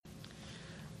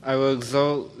I will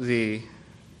exalt thee,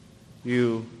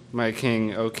 you, my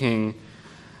King, O King,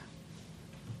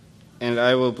 and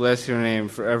I will bless your name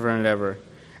forever and ever.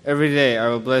 Every day I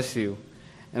will bless you,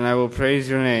 and I will praise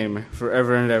your name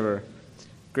forever and ever.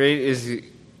 Great is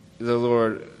the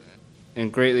Lord,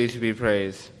 and greatly to be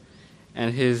praised,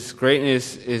 and his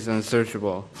greatness is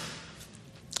unsearchable.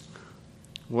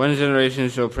 One generation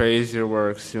shall praise your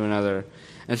works to another,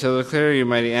 and shall declare your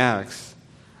mighty acts.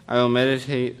 I will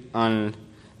meditate on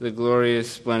the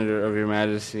glorious splendor of your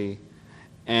majesty,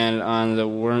 and on the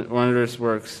wondrous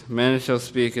works. Men shall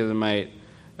speak of the might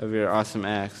of your awesome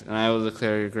acts, and I will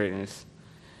declare your greatness.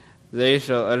 They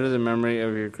shall utter the memory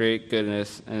of your great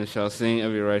goodness, and shall sing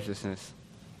of your righteousness.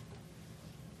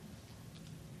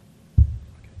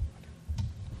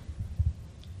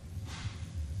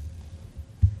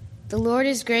 The Lord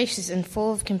is gracious and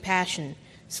full of compassion,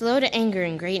 slow to anger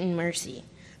and great in mercy.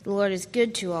 The Lord is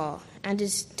good to all, and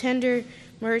his tender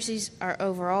mercies are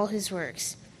over all his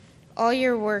works. All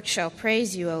your works shall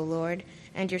praise you, O Lord,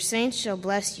 and your saints shall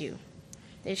bless you.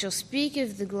 They shall speak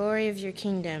of the glory of your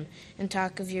kingdom and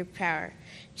talk of your power,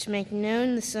 to make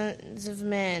known the sons of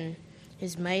men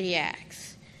his mighty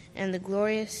acts, and the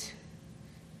glorious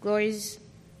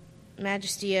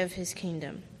majesty of his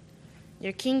kingdom.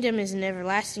 Your kingdom is an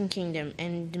everlasting kingdom,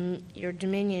 and your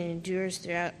dominion endures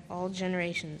throughout all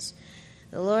generations.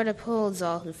 The Lord upholds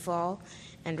all who fall,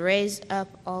 and raises up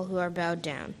all who are bowed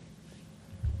down.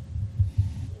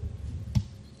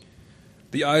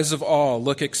 The eyes of all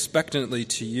look expectantly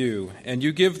to you, and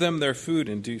you give them their food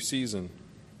in due season.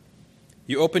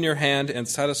 You open your hand and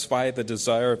satisfy the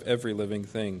desire of every living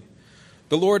thing.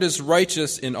 The Lord is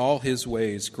righteous in all his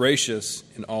ways, gracious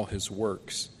in all his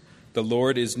works. The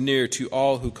Lord is near to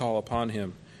all who call upon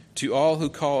him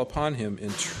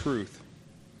in truth.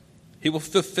 He will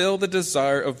fulfill the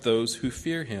desire of those who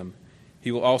fear him.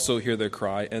 He will also hear their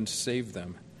cry and save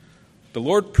them. The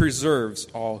Lord preserves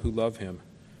all who love him,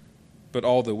 but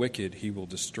all the wicked he will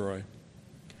destroy.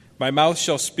 My mouth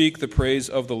shall speak the praise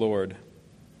of the Lord,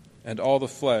 and all the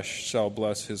flesh shall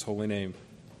bless his holy name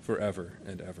forever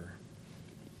and ever.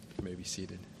 You may be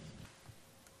seated.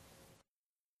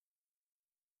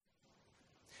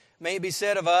 May it be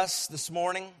said of us this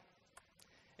morning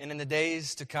and in the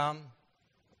days to come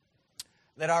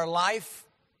that our life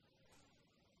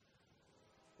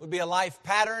would be a life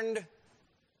patterned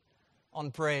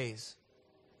on praise.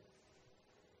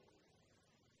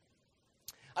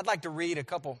 I'd like to read a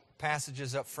couple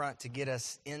passages up front to get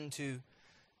us into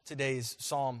today's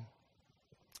psalm.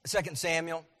 2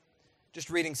 Samuel,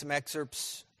 just reading some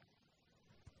excerpts.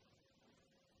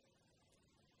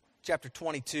 Chapter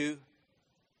 22.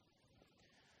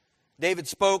 David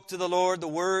spoke to the Lord the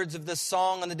words of this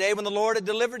song on the day when the Lord had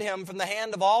delivered him from the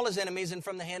hand of all his enemies and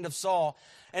from the hand of Saul.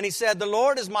 And he said, "The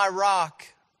Lord is my rock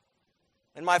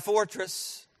and my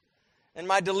fortress and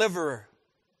my deliverer,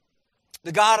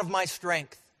 the God of my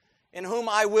strength, in whom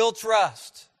I will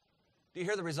trust." Do you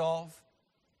hear the resolve?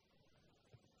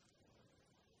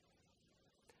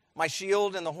 "My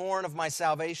shield and the horn of my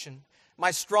salvation,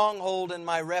 my stronghold and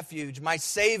my refuge, my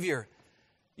Savior,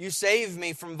 you save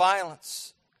me from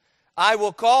violence. I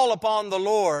will call upon the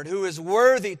Lord, who is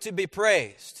worthy to be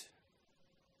praised.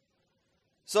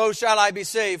 So shall I be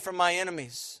saved from my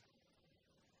enemies."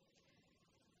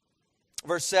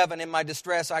 Verse 7, "In my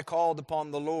distress I called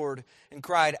upon the Lord and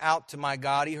cried out to my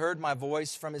God. He heard my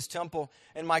voice from his temple,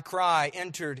 and my cry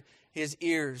entered his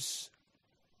ears."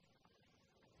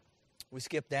 We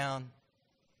skip down.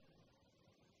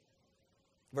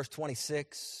 Verse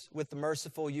 26, "With the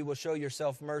merciful you will show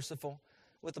yourself merciful.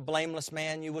 With the blameless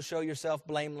man you will show yourself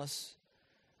blameless.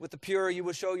 With the pure you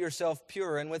will show yourself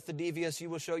pure, and with the devious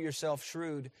you will show yourself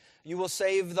shrewd. You will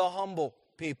save the humble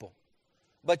people,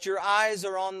 but your eyes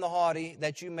are on the haughty,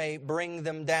 that you may bring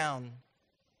them down.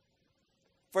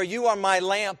 For you are my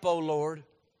lamp, O Lord.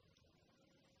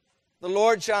 The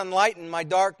Lord shall enlighten my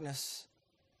darkness.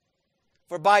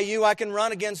 For by you I can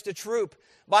run against a troop.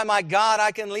 By my God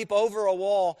I can leap over a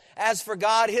wall. As for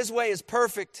God, his way is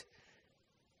perfect.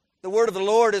 The word of the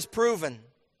Lord is proven.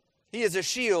 He is a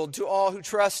shield to all who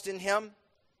trust in him.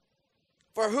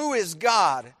 For who is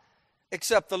God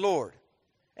except the Lord?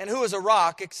 And who is a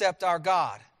rock except our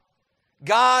God?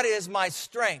 God is my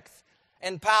strength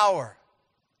and power."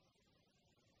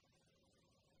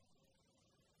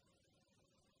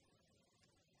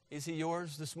 Is he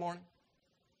yours this morning?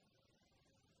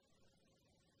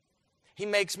 He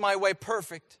makes my way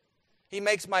perfect. He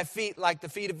makes my feet like the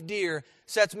feet of deer,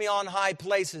 sets me on high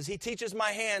places. He teaches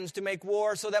my hands to make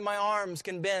war so that my arms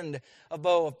can bend a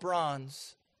bow of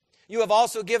bronze. You have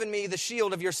also given me the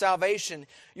shield of your salvation.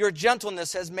 Your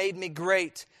gentleness has made me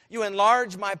great. You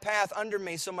enlarged my path under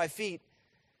me so my feet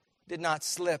did not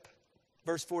slip.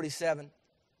 Verse 47.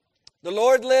 The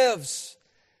Lord lives.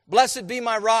 Blessed be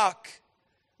my rock.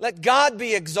 Let God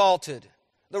be exalted,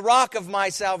 the rock of my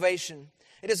salvation.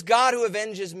 It is God who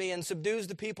avenges me and subdues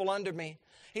the people under me.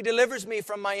 He delivers me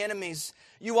from my enemies.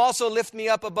 You also lift me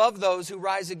up above those who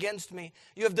rise against me.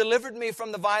 You have delivered me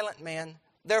from the violent man.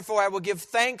 Therefore I will give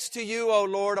thanks to you, O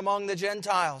Lord, among the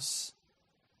Gentiles,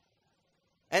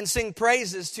 and sing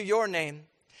praises to your name.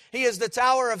 He is the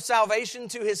tower of salvation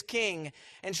to his king,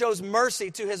 and shows mercy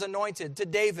to his anointed, to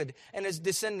David and his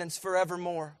descendants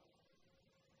forevermore.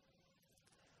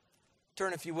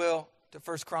 Turn, if you will, to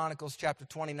 1 Chronicles chapter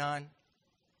 29,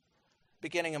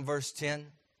 beginning in verse 10.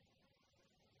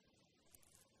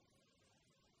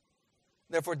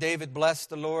 Therefore David blessed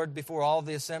the Lord before all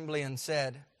the assembly and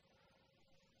said,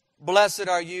 Blessed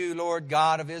are you, Lord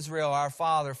God of Israel, our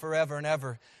Father, forever and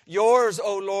ever. Yours,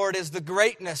 O Lord, is the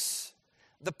greatness,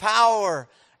 the power,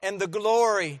 and the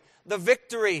glory, the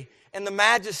victory, and the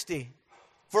majesty.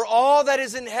 For all that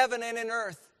is in heaven and in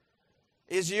earth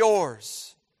is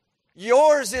yours.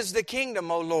 Yours is the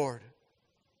kingdom, O Lord,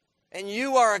 and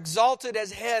you are exalted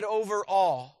as head over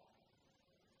all.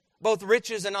 Both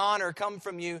riches and honor come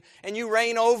from you, and you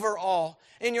reign over all.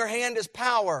 In your hand is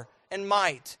power and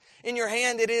might. In your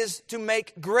hand it is to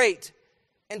make great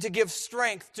and to give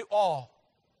strength to all.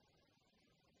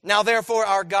 Now therefore,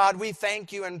 our God, we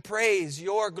thank you and praise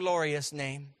your glorious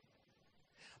name.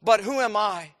 But who am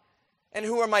I and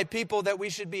who are my people that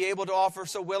we should be able to offer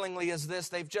so willingly as this?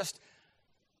 They've just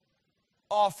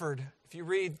offered, if you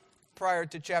read prior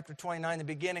to chapter 29, the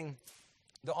beginning,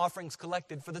 the offerings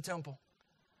collected for the temple.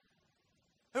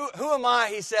 Who am I,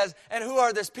 he says, and who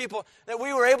are this people that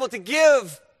we were able to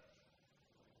give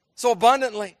so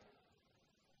abundantly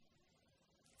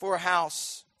for a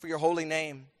house, for your holy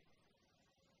name?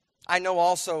 I know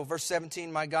also, verse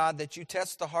 17, my God, that you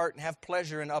test the heart and have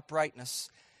pleasure in uprightness.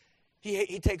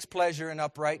 He takes pleasure in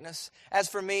uprightness. As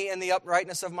for me, in the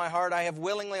uprightness of my heart, I have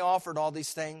willingly offered all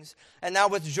these things. And now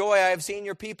with joy I have seen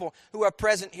your people who are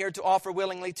present here to offer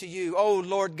willingly to you. O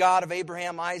Lord God of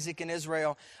Abraham, Isaac, and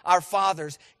Israel, our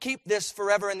fathers, keep this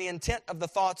forever in the intent of the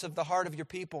thoughts of the heart of your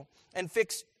people, and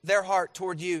fix their heart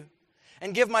toward you.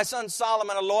 And give my son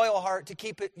Solomon a loyal heart to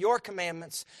keep your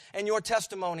commandments and your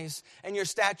testimonies and your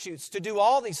statutes, to do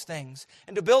all these things,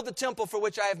 and to build the temple for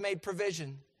which I have made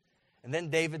provision. And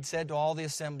then David said to all the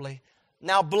assembly,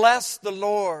 Now bless the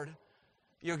Lord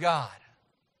your God.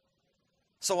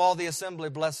 So all the assembly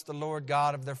blessed the Lord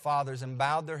God of their fathers and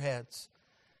bowed their heads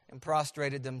and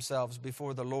prostrated themselves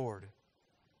before the Lord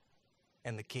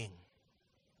and the king.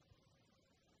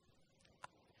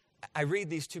 I read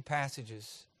these two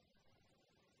passages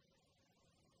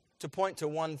to point to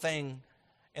one thing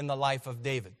in the life of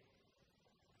David.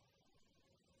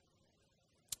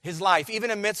 His life,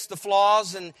 even amidst the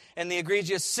flaws and the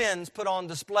egregious sins put on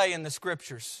display in the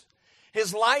Scriptures.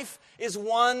 His life is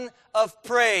one of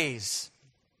praise.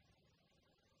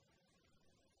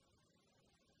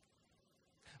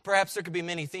 Perhaps there could be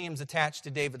many themes attached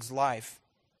to David's life,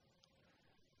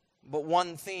 but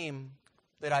one theme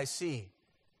that I see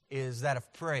is that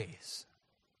of praise.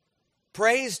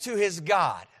 Praise to his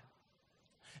God.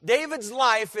 David's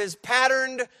life is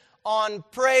patterned on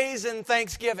praise and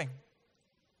thanksgiving.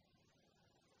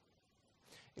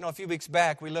 You know, a few weeks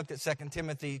back, we looked at 2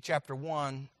 Timothy chapter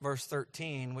 1, verse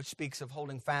 13, which speaks of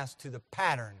holding fast to the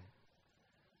pattern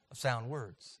of sound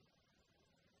words.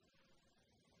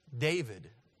 David,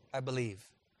 I believe,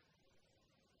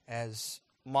 as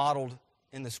modeled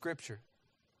in the Scripture,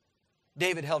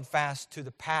 David held fast to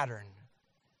the pattern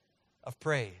of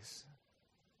praise.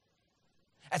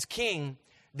 As king,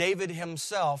 David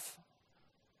himself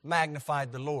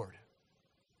magnified the Lord.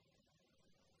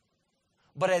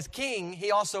 But as king, he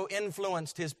also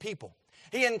influenced his people.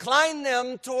 He inclined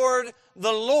them toward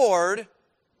the Lord.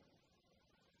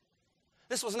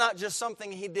 This was not just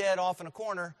something he did off in a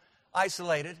corner,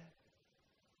 isolated.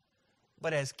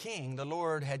 But as king, the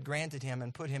Lord had granted him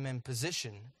and put him in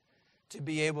position to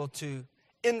be able to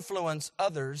influence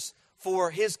others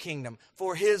for his kingdom,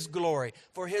 for his glory,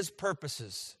 for his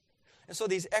purposes. And so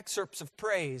these excerpts of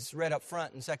praise read up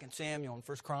front in 2 Samuel and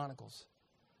 1 Chronicles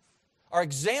are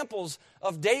examples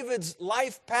of David's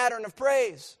life pattern of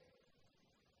praise.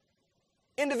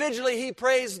 Individually, he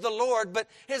praised the Lord, but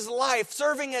his life,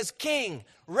 serving as king,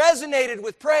 resonated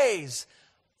with praise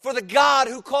for the God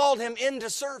who called him into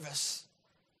service.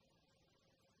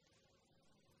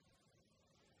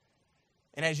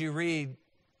 And as you read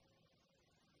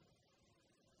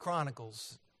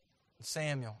Chronicles,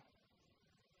 Samuel,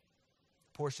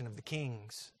 portion of the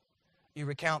Kings, you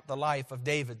recount the life of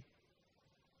David.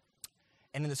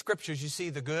 And in the Scriptures, you see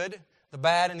the good, the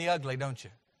bad, and the ugly, don't you,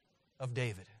 of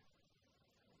David.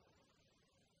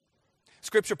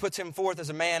 Scripture puts him forth as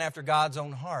a man after God's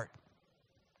own heart.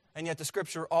 And yet the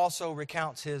Scripture also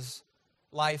recounts his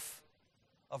life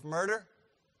of murder,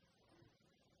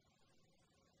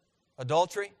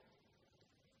 adultery,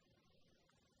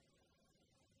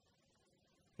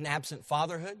 an absent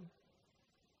fatherhood.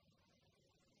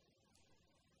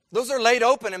 Those are laid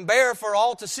open and bare for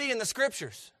all to see in the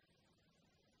Scriptures.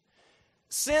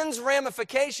 Sin's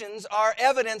ramifications are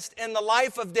evidenced in the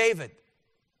life of David.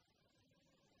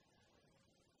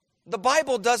 The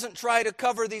Bible doesn't try to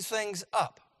cover these things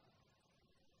up.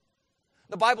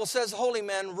 The Bible says holy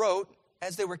men wrote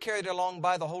as they were carried along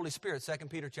by the Holy Spirit, 2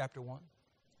 Peter chapter 1.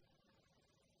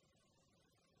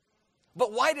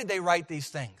 But why did they write these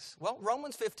things? Well,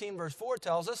 Romans 15 verse 4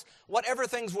 tells us whatever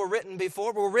things were written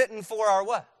before were written for our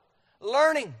what?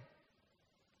 Learning.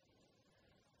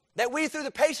 That we through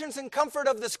the patience and comfort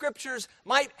of the Scriptures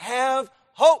might have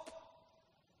hope.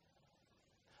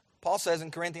 Paul says in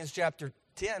Corinthians chapter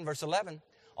 10 verse 11,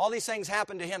 all these things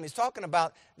happened to him. He's talking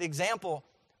about the example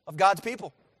of God's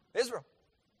people, Israel.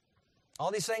 All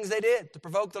these things they did to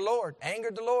provoke the Lord,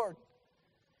 angered the Lord.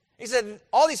 He said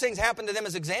all these things happened to them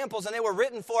as examples, and they were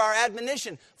written for our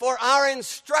admonition, for our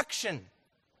instruction.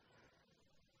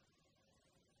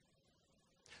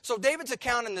 So David's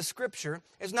account in the Scripture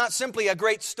is not simply a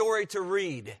great story to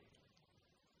read.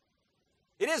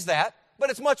 It is that,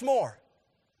 but it's much more.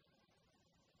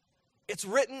 It's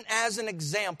written as an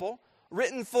example,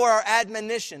 written for our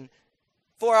admonition,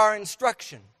 for our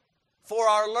instruction, for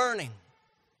our learning,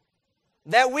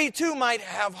 that we too might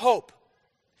have hope.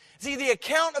 See, the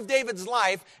account of David's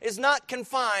life is not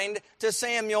confined to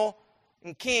Samuel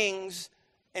and Kings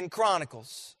and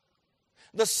Chronicles.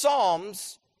 The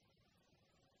Psalms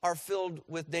are filled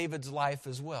with David's life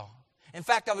as well. In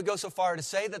fact, I would go so far to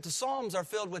say that the Psalms are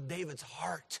filled with David's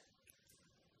heart.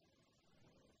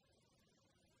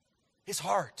 His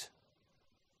heart.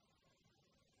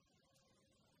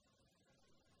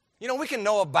 You know, we can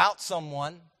know about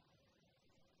someone,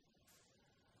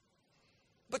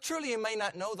 but truly you may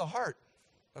not know the heart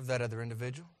of that other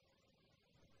individual.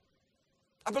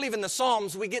 I believe in the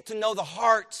Psalms we get to know the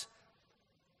heart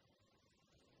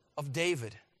of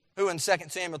David, who in 2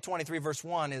 Samuel 23 verse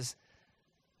 1 is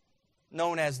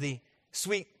known as the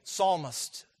sweet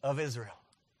psalmist of Israel.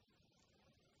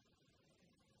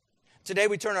 Today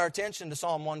we turn our attention to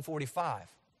Psalm 145,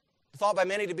 thought by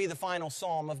many to be the final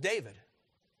psalm of David.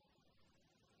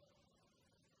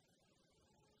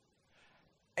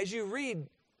 As you read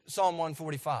Psalm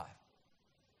 145,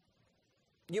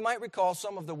 you might recall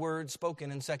some of the words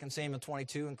spoken in 2 Samuel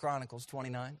 22 and Chronicles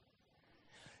 29.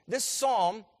 This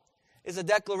psalm is a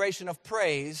declaration of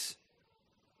praise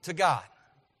to God.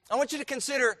 I want you to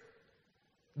consider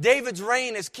David's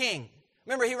reign as king.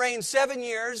 Remember, he reigned 7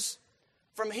 years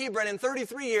from Hebron and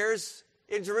 33 years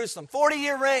in Jerusalem.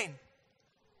 40-year reign.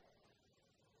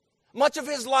 Much of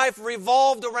his life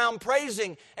revolved around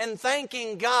praising and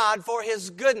thanking God for His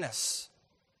goodness.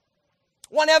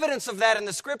 One evidence of that in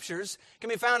the Scriptures can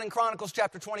be found in Chronicles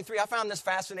chapter 23. I found this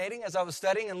fascinating as I was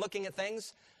studying and looking at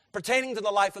things pertaining to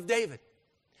the life of David.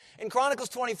 In Chronicles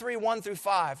 23, 1 through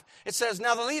 5, it says,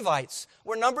 "Now the Levites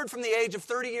were numbered from the age of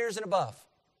 30 years and above,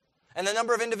 and the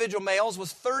number of individual males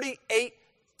was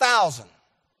 38,000.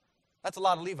 That's a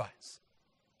lot of Levites.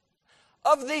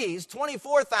 Of these,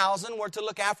 24,000 were to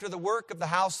look after the work of the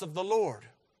house of the Lord.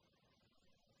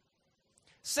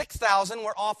 6,000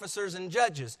 were officers and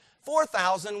judges.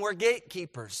 4,000 were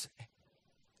gatekeepers.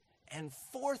 And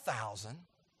 4,000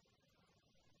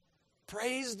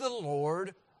 praised the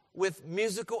Lord with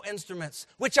musical instruments,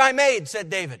 which I made," said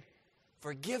David,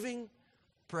 "for giving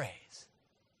praise."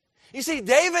 You see,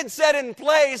 David set in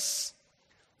place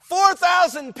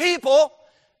 4,000 people.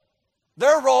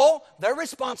 Their role, their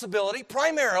responsibility,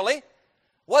 primarily,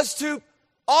 was to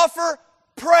offer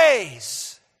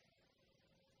praise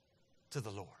to the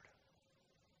Lord.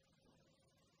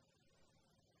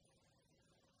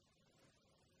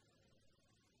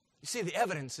 You see, the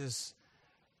evidence is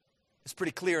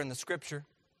pretty clear in the Scripture.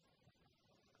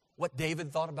 What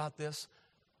David thought about this,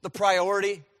 the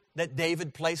priority that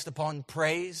David placed upon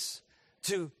praise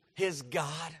to his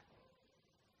God.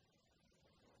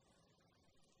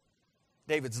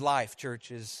 David's life,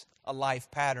 church, is a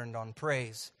life patterned on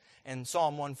praise. And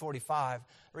Psalm 145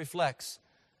 reflects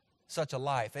such a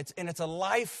life. It's a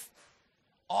life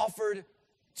offered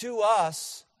to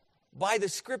us by the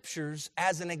Scriptures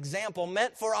as an example,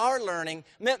 meant for our learning,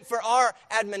 meant for our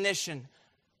admonition.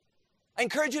 I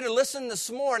encourage you to listen this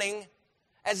morning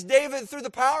as David, through the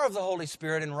power of the Holy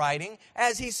Spirit in writing,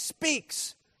 as he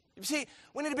speaks. You see,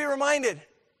 we need to be reminded,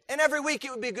 and every week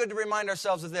it would be good to remind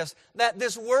ourselves of this, that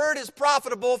this word is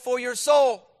profitable for your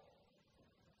soul.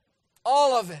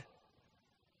 All of it.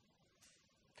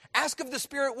 Ask of the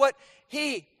Spirit what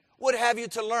He would have you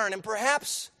to learn. And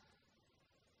perhaps,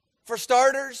 for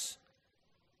starters,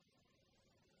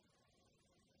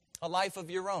 a life of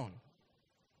your own,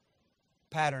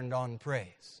 patterned on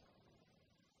praise,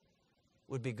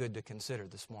 would be good to consider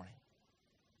this morning.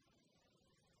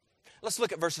 Let's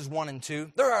look at verses 1 and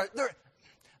 2.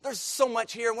 There's so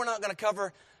much here. We're not going to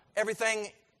cover everything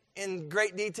in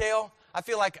great detail. I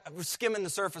feel like we're skimming the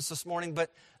surface this morning,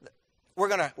 but we're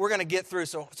gonna get through.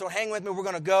 So hang with me. We're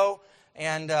going to go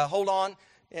and hold on,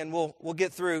 and we'll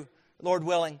get through, Lord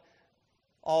willing,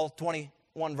 all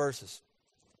 21 verses.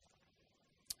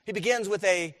 He begins with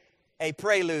a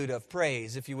prelude of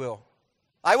praise, if you will.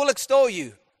 I will extol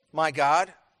you, my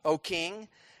God, O King,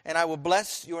 and I will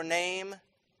bless your name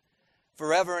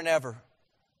forever and ever.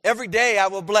 Every day I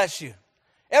will bless you.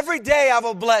 Every day I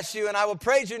will bless you, and I will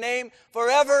praise your name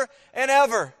forever and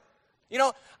ever. You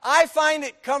know, I find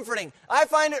it comforting. I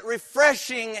find it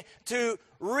refreshing to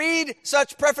read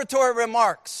such prefatory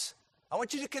remarks. I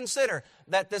want you to consider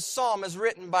that this psalm is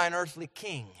written by an earthly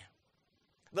king.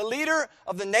 The leader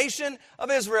of the nation of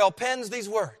Israel pens these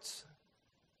words.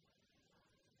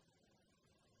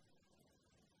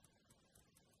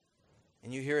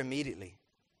 And you hear immediately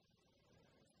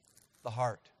the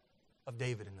heart of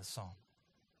David in this psalm.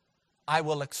 I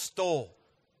will extol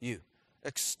you.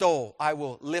 Extol. I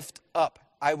will lift up.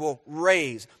 I will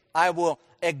raise. I will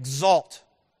exalt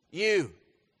you,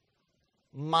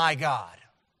 my God,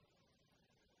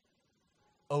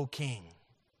 O King.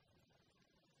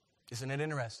 Isn't it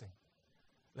interesting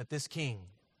that this king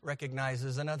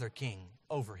recognizes another king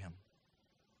over him?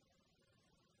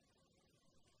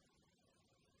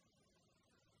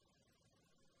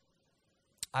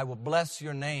 I will bless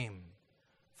your name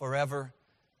forever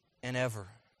and ever.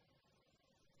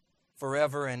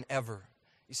 Forever and ever.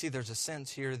 You see, there's a sense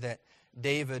here that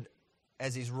David,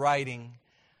 as he's writing,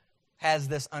 has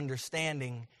this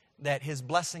understanding that his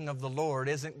blessing of the Lord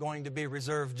isn't going to be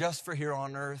reserved just for here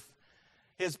on earth.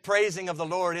 His praising of the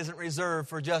Lord isn't reserved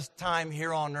for just time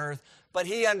here on earth, but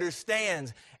he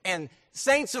understands, and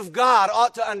saints of God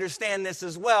ought to understand this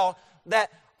as well,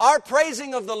 that our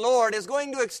praising of the Lord is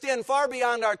going to extend far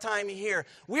beyond our time here.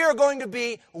 We are going to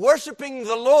be worshiping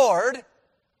the Lord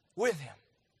with Him.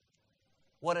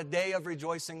 What a day of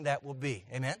rejoicing that will be.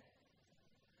 Amen?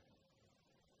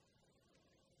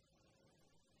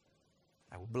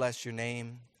 I will bless your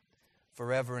name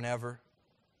forever and ever.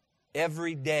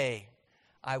 Every day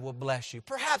I will bless you.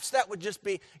 Perhaps that would just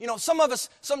be, some of us,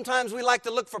 sometimes we like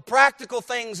to look for practical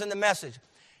things in the message.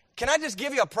 Can I just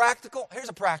give you a practical? Here's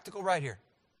a practical right here.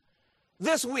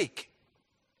 This week,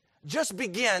 just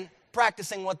begin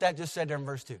practicing what that just said there in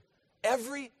verse 2.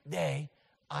 Every day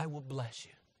I will bless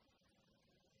you.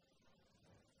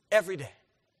 Every day.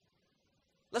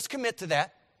 Let's commit to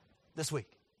that this week.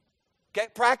 Okay,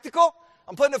 practical.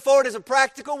 I'm putting it forward as a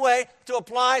practical way to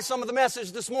apply some of the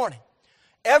message this morning.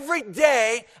 Every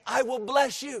day I will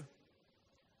bless you.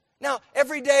 Now,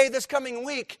 every day this coming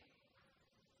week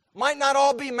might not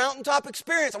all be mountaintop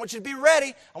experience. I want you to be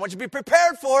ready. I want you to be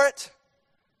prepared for it.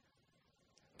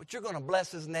 But you're going to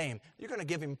bless His name. You're going to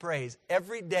give Him praise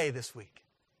every day this week.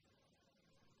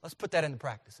 Let's put that into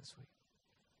practice this week.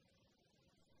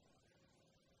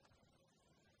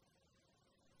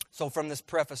 So from this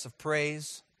preface of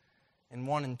praise, in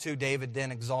 1 and 2, David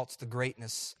then exalts the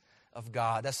greatness of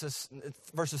God. That's just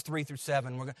verses 3 through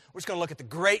 7. We're just going to look at the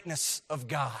greatness of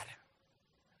God.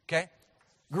 Okay?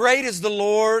 Great is the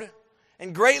Lord,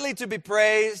 and greatly to be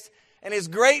praised, and His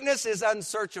greatness is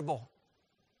unsearchable.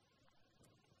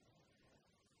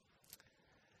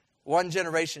 One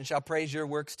generation shall praise your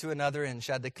works to another, and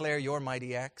shall declare your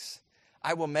mighty acts.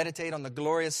 I will meditate on the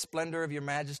glorious splendor of your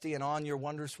majesty and on your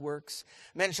wondrous works.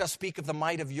 Men shall speak of the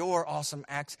might of your awesome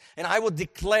acts, and I will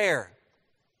declare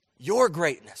your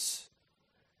greatness.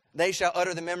 They shall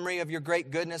utter the memory of your great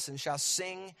goodness and shall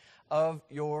sing of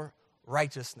your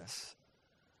righteousness.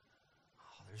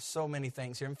 Oh, there's so many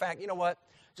things here. In fact, you know what?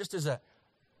 Just as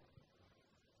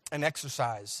an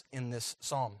exercise in this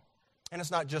psalm, and it's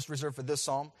not just reserved for this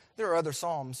psalm. There are other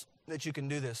psalms that you can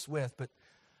do this with, but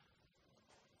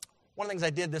one of the things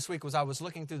I did this week was I was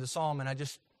looking through the psalm and I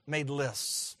just made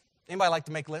lists. Anybody like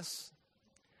to make lists?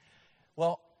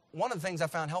 Well, one of the things I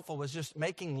found helpful was just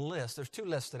making lists. There's 2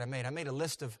 lists that I made. I made a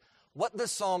list of what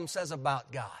this psalm says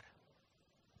about God.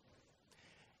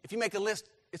 If you make a list,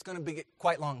 it's going to be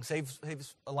quite long. Saves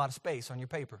a lot of space on your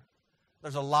paper.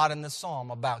 There's a lot in this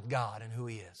psalm about God and who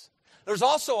He is. There's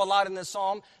also a lot in this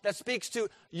psalm that speaks to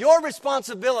your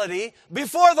responsibility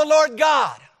before the Lord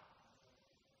God.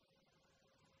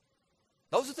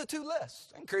 Those are the two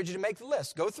lists. I encourage you to make the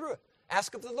list. Go through it.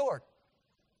 Ask of the Lord.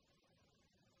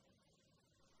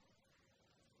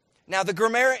 Now, the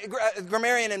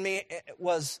grammarian in me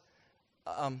was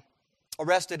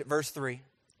arrested at verse 3.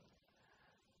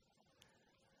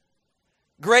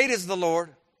 Great is the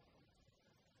Lord.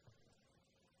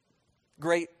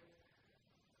 Great.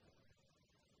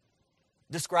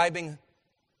 Describing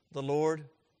the Lord.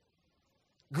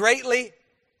 Greatly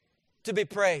to be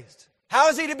praised. How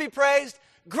is He to be praised?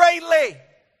 Greatly.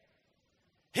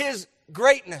 His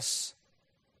greatness.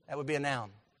 That would be a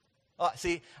noun.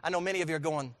 See, I know many of you are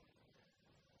going,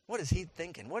 what is he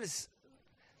thinking?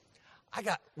 I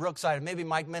got real excited. Maybe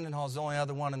Mike Mendenhall is the only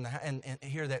other one in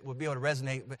here that would be able to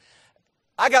resonate. But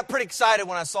I got pretty excited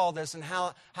when I saw this and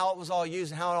how it was all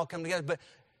used and how it all came together. But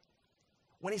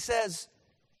when he says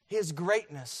His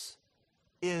greatness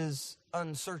is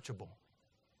unsearchable.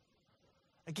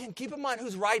 Again, keep in mind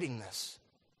who's writing this.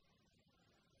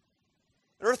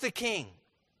 An earthly king.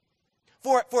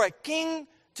 For a king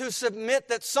to submit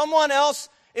that someone else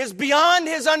is beyond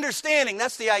his understanding.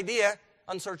 That's the idea.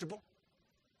 Unsearchable.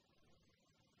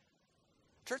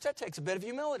 Church, that takes a bit of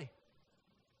humility.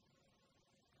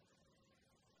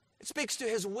 It speaks to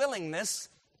his willingness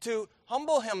to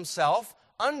humble himself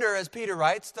under, as Peter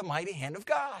writes, the mighty hand of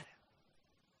God.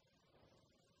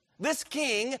 This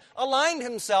king aligned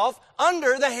himself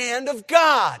under the hand of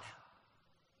God.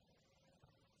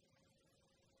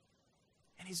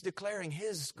 And he's declaring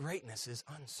His greatness is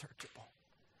unsearchable.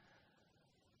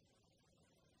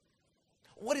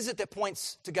 What is it that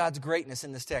points to God's greatness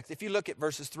in this text? If you look at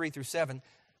verses 3 through 7,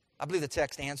 I believe the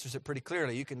text answers it pretty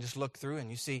clearly. You can just look through and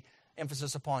you see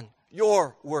emphasis upon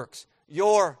your works,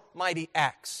 your mighty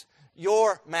acts,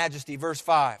 your majesty, verse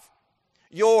 5,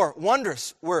 your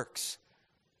wondrous works,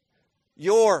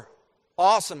 your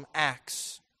awesome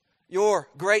acts, your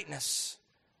greatness,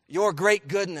 your great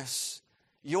goodness,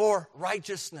 your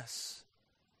righteousness.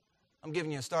 I'm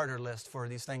giving you a starter list for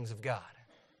these things of God.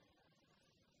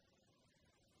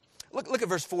 Look at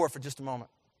verse 4 for just a moment.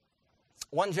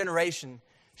 One generation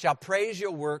shall praise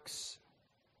your works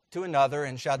to another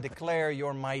and shall declare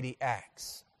your mighty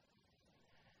acts.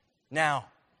 Now,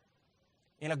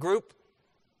 in a group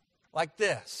like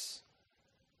this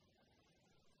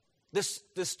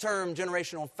term,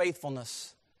 generational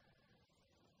faithfulness,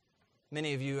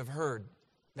 many of you have heard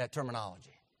that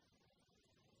terminology.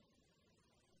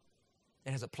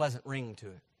 It has a pleasant ring to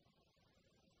it.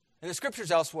 And the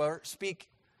Scriptures elsewhere speak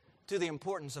to the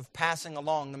importance of passing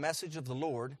along the message of the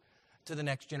Lord to the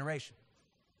next generation.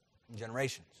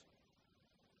 Generations.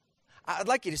 I'd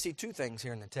like you to see two things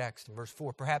here in the text in verse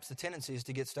 4. Perhaps the tendency is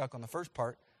to get stuck on the first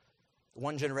part.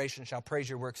 One generation shall praise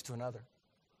your works to another.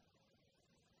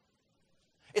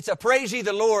 It's a praise ye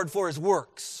the Lord for His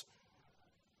works.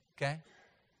 Okay?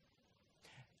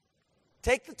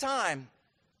 Take the time,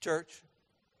 church,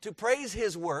 to praise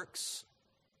His works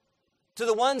to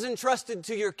the ones entrusted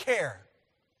to your care.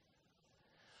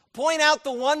 Point out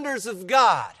the wonders of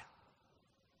God.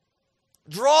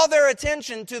 Draw their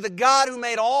attention to the God who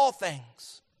made all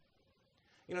things.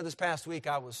 You know, this past week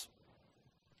I was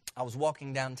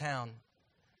walking downtown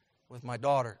with my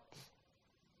daughter.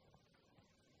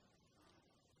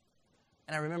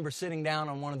 And I remember sitting down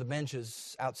on one of the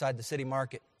benches outside the city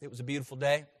market. It was a beautiful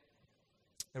day.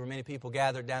 There were many people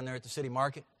gathered down there at the city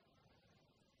market,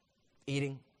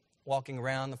 eating, walking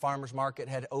around. The farmer's market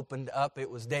had opened up. It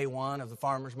was day one of the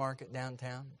farmer's market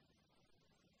downtown.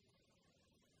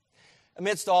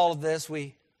 Amidst all of this,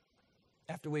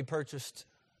 after we purchased,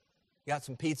 got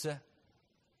some pizza,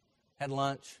 had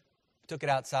lunch, took it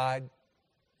outside,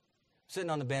 sitting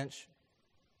on the bench,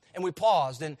 and we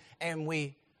paused and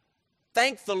we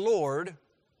thanked the Lord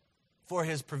for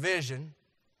His provision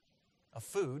of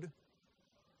food.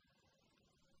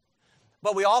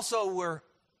 But we also were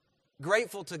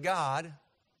grateful to God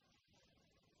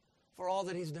for all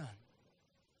that He's done.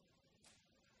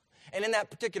 And in that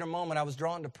particular moment, I was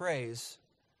drawn to praising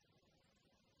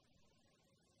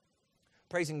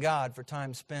God for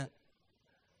time spent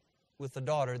with the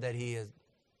daughter that He had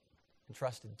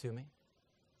entrusted to me.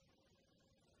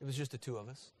 It was just the two of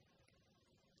us.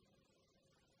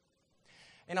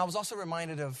 And I was also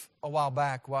reminded of a while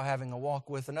back while having a walk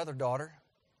with another daughter.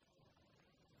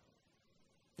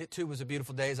 It too was a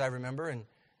beautiful day, as I remember, and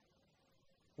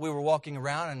we were walking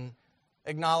around and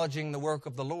acknowledging the work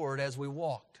of the Lord as we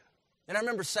walked. And I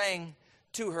remember saying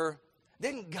to her,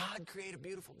 "Didn't God create a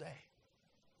beautiful day?"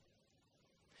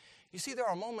 You see, there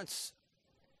are moments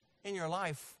in your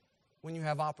life when you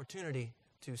have opportunity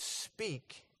to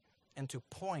speak and to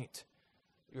point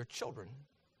your children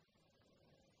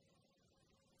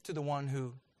to the one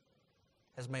who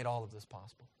has made all of this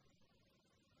possible.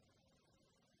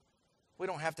 We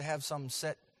don't have to have some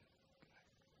set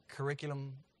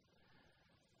curriculum.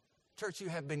 Church, you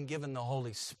have been given the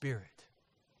Holy Spirit.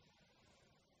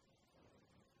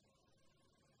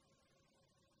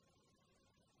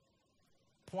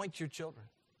 Point your children.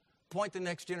 Point the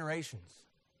next generations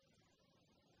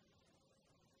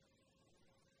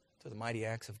to the mighty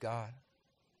acts of God.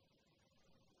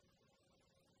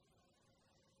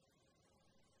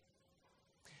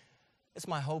 It's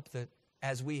my hope that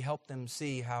as we help them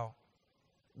see how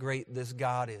great this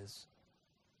God is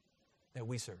that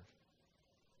we serve,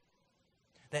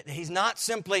 that He's not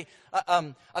simply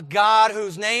a God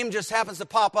whose name just happens to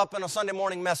pop up in a Sunday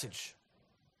morning message,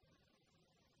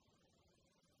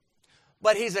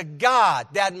 but He's a God,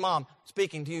 Dad and Mom,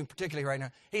 speaking to you particularly right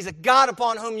now, He's a God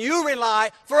upon whom you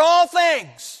rely for all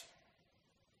things.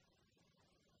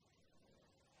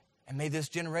 And may this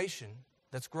generation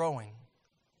that's growing,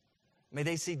 may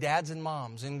they see dads and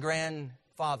moms and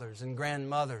grandfathers and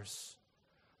grandmothers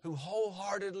who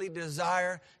wholeheartedly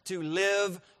desire to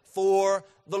live for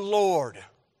the Lord.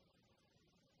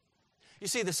 You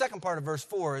see, the second part of verse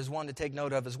 4 is one to take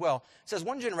note of as well. It says,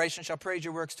 one generation shall praise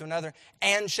your works to another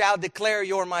and shall declare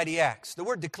your mighty acts. The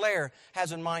word declare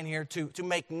has in mind here to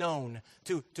make known,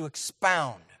 to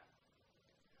expound.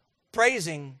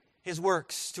 Praising His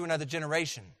works to another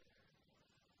generation.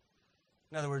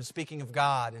 In other words, speaking of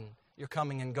God and your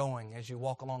coming and going as you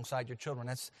walk alongside your children.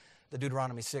 That's the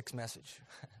Deuteronomy 6 message.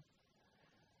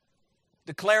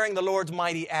 Declaring the Lord's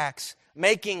mighty acts,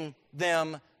 making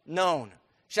them known.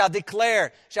 Shall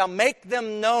declare, shall make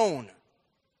them known.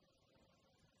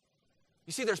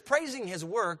 You see, there's praising His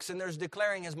works and there's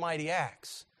declaring His mighty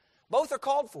acts. Both are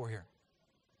called for here.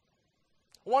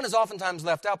 One is oftentimes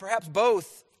left out. Perhaps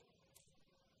both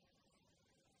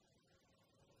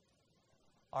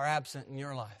are absent in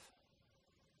your life.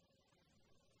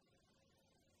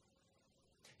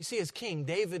 You see, as king,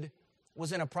 David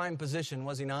was in a prime position,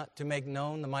 was he not, to make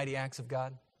known the mighty acts of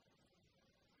God?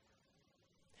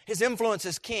 His influence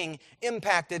as king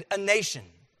impacted a nation.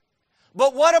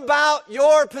 But what about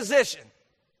your position?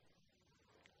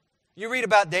 You read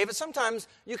about David. Sometimes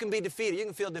you can be defeated. You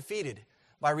can feel defeated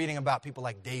by reading about people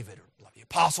like David or the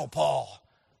Apostle Paul.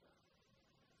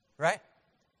 Right?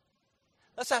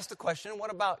 Let's ask the question,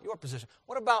 what about your position?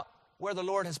 What about where the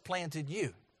Lord has planted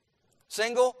you?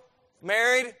 Single?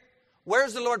 Married?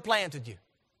 Where's the Lord planted you?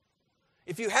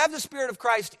 If you have the Spirit of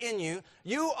Christ in you,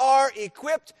 you are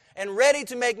equipped and ready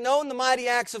to make known the mighty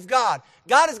acts of God.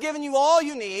 God has given you all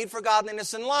you need for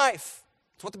godliness in life.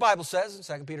 That's what the Bible says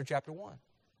in 2 Peter chapter 1.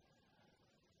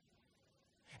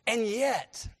 And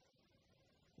yet,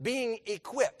 being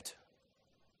equipped,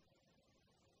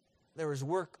 there is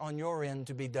work on your end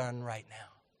to be done right now.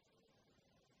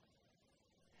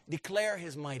 Declare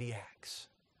His mighty acts.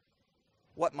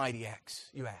 What mighty acts,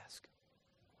 you ask?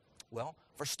 Well,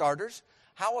 for starters,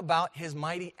 how about His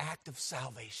mighty act of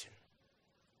salvation?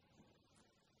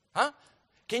 Huh?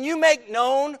 Can you make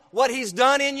known what He's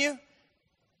done in you?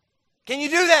 Can you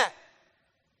do that?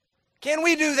 Can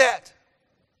we do that?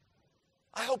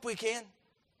 I hope we can.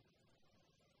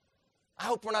 I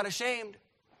hope we're not ashamed.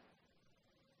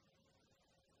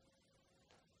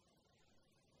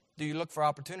 Do you look for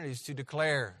opportunities to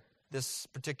declare this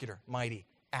particular mighty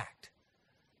act?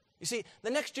 You see, the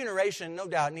next generation, no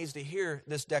doubt, needs to hear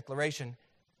this declaration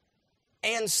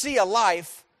and see a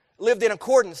life lived in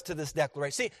accordance to this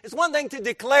declaration. See, it's one thing to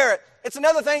declare it. It's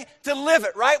another thing to live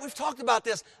it, right? We've talked about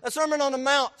this. The Sermon on the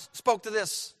Mount spoke to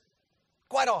this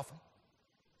quite often.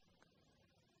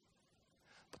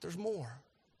 But there's more.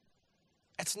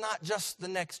 It's not just the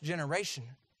next generation.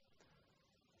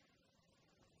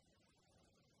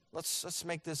 Let's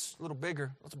make this a little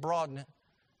bigger. Let's broaden it.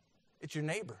 It's your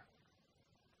neighbor.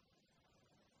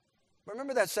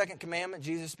 Remember that second commandment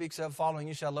Jesus speaks of, following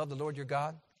you shall love the Lord your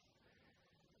God?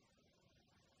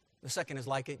 The second is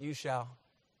like it, you shall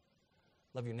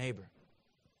love your neighbor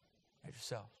as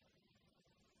yourself.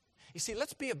 You see,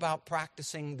 let's be about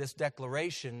practicing this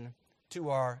declaration to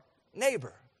our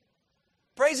neighbor.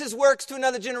 Praise His works to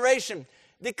another generation.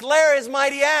 Declare His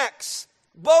mighty acts.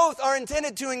 Both are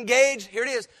intended to engage, here it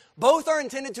is, both are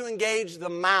intended to engage the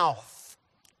mouth.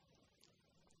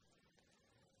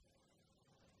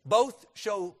 Both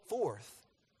show forth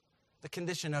the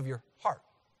condition of your heart.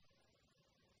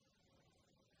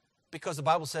 Because the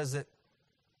Bible says that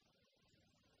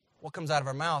what comes out of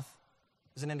our mouth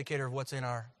is an indicator of what's in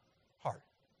our heart,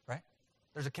 right?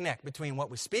 There's a connect between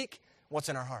what we speak and what's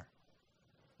in our heart.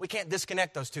 We can't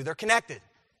disconnect those two. They're connected.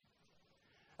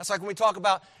 That's like when we talk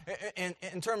about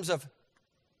in terms of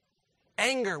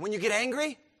anger. When you get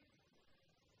angry,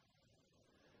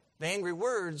 the angry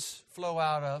words flow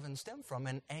out of and stem from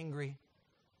an angry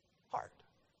heart.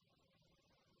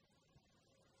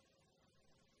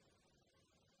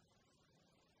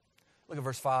 Look at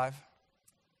verse 5.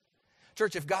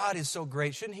 Church, if God is so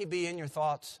great, shouldn't He be in your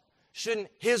thoughts? Shouldn't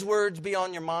His words be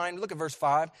on your mind? Look at verse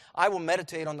 5. I will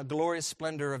meditate on the glorious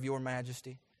splendor of your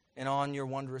majesty and on your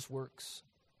wondrous works.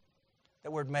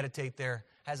 That word meditate there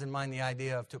has in mind the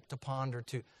idea of to ponder,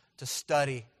 to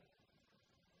study,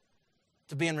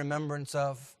 to be in remembrance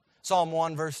of. Psalm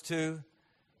 1 verse 2.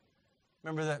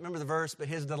 Remember the verse, but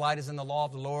his delight is in the law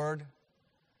of the Lord.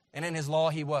 And in His law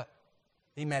he what?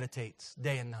 He meditates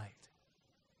day and night.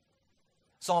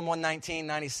 Psalm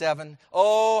 119:97.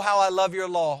 Oh, how I love your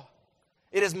law.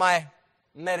 It is my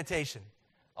meditation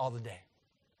all the day.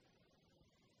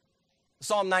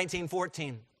 Psalm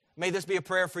 19:14. May this be a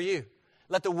prayer for you.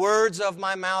 Let the words of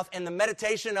my mouth and the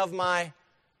meditation of my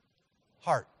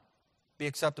heart be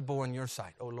acceptable in your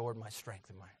sight, O Lord, my strength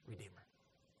and my Redeemer.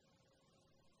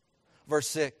 Verse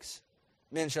 6.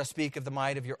 Men shall speak of the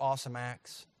might of your awesome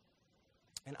acts,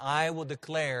 and I will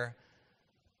declare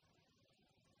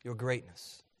your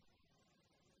greatness.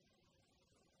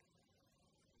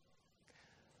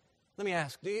 Let me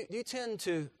ask, do you tend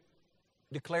to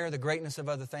declare the greatness of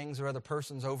other things or other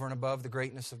persons over and above the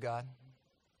greatness of God?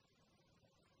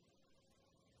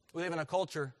 We live in a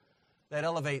culture that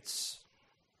elevates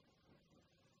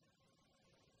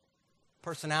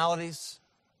personalities,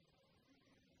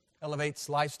 elevates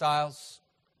lifestyles.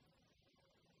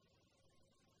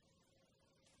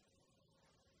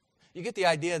 You get the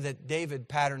idea that David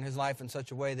patterned his life in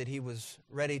such a way that he was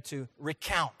ready to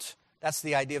recount. That's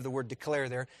the idea of the word declare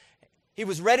there. He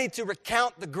was ready to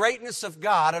recount the greatness of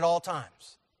God at all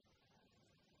times.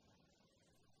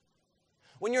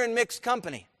 When you're in mixed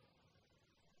company,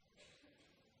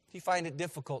 do you find it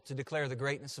difficult to declare the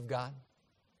greatness of God?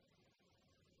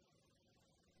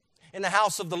 In the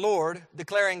house of the Lord,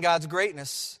 declaring God's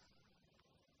greatness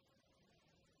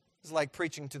is like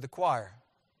preaching to the choir.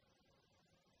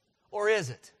 Or is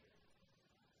it?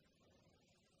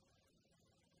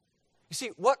 You see,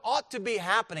 what ought to be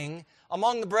happening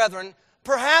among the brethren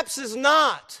perhaps is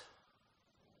not.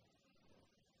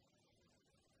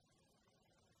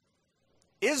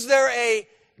 Is there a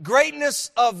greatness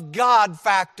of God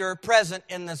factor present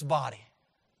in this body?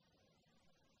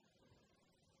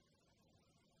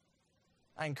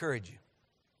 I encourage you,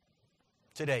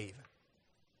 today even,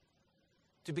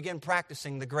 to begin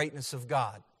practicing the greatness of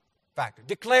God factor.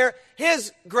 Declare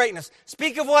His greatness.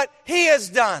 Speak of what He has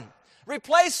done.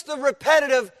 Replace the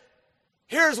repetitive,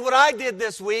 here's what I did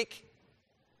this week,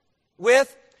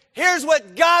 with, here's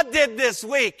what God did this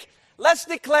week. Let's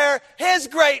declare His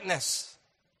greatness.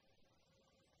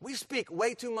 We speak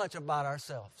way too much about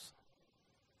ourselves.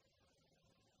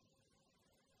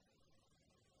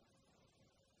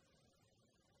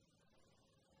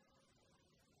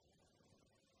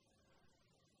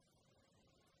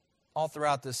 All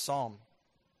throughout this psalm,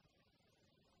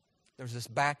 there's this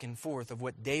back and forth of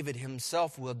what David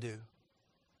himself will do.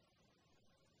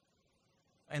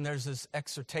 And there's this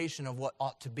exhortation of what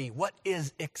ought to be, what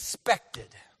is expected.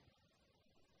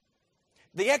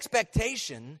 The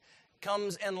expectation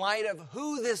comes in light of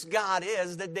who this God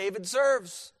is that David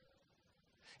serves.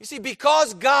 You see,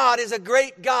 because God is a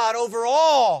great God over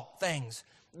all things,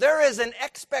 there is an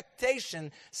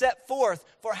expectation set forth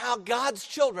for how God's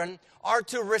children are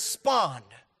to respond.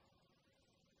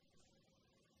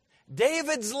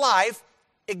 David's life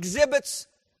exhibits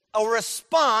a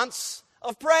response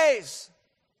of praise.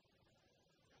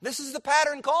 This is the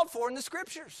pattern called for in the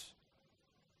Scriptures.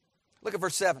 Look at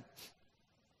verse 7.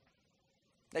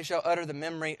 They shall utter the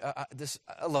memory,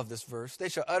 I love this verse. They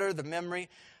shall utter the memory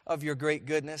of your great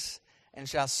goodness and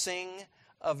shall sing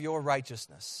of your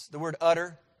righteousness. The word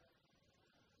utter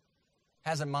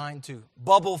has in mind to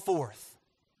bubble forth.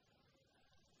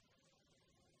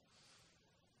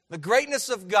 The greatness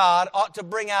of God ought to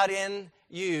bring out in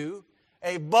you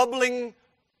a bubbling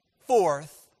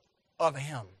forth of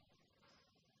Him.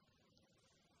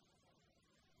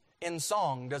 In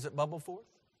song, does it bubble forth?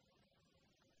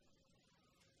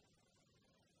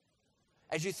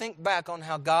 As you think back on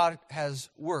how God has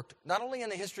worked, not only in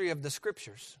the history of the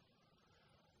Scriptures,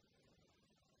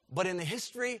 but in the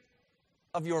history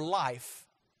of your life,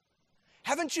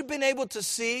 haven't you been able to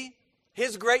see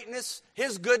His greatness,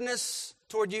 His goodness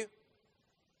toward you?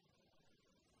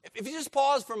 If you just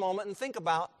pause for a moment and think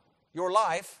about your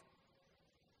life,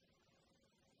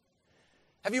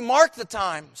 have you marked the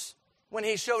times when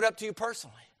He showed up to you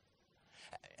personally?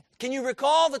 Can you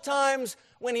recall the times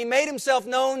when He made Himself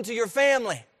known to your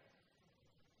family?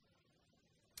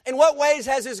 In what ways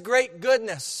has His great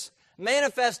goodness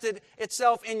manifested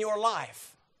itself in your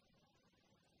life?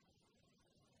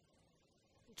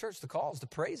 Church, the call is to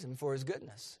praise Him for His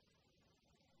goodness.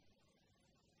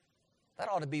 That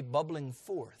ought to be bubbling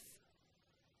forth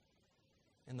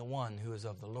in the one who is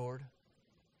of the Lord.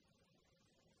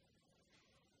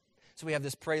 So we have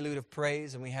this prelude of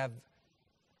praise, and we have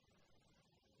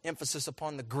emphasis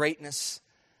upon the greatness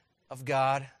of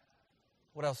God.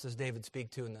 What else does David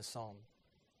speak to in this psalm?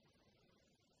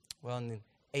 Well, in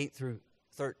 8 through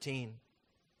 13,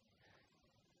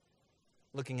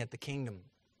 looking at the kingdom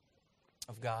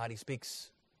of God, he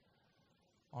speaks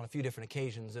on a few different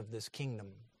occasions of this kingdom.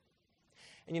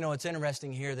 And you know, it's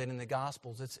interesting here that in the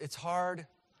Gospels, it's hard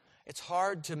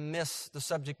to miss the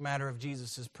subject matter of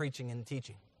Jesus' preaching and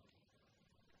teaching.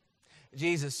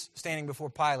 Jesus, standing before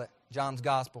Pilate, John's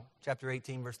Gospel, chapter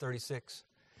 18, verse 36,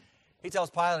 he tells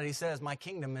Pilate, he says, "My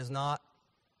kingdom is not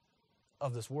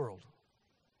of this world."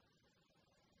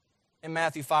 In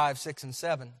Matthew 5, 6, and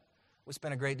 7, we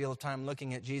spent a great deal of time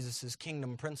looking at Jesus'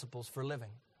 kingdom principles for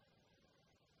living.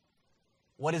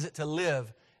 What is it to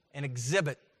live and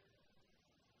exhibit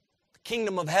the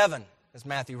kingdom of heaven, as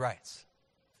Matthew writes?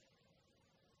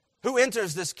 Who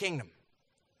enters this kingdom?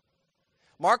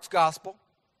 Mark's Gospel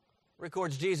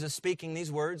records Jesus speaking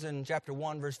these words in chapter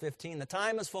 1, verse 15. "The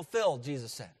time is fulfilled,"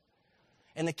 Jesus said,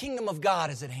 "and the kingdom of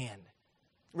God is at hand.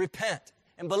 Repent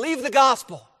and believe the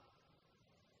gospel."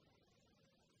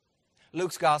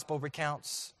 Luke's Gospel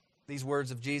recounts these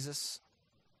words of Jesus.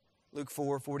 Luke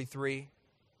 4:43,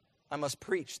 "I must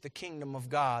preach the kingdom of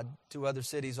God to other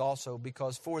cities also,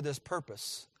 because for this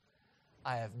purpose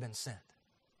I have been sent."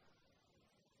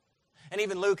 And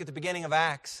even Luke at the beginning of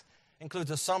Acts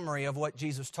includes a summary of what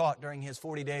Jesus taught during His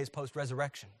 40 days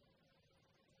post-resurrection.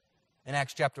 In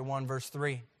Acts chapter 1, verse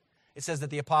 3, it says that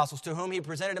the apostles, to whom He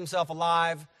presented Himself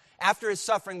alive after His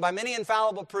suffering by many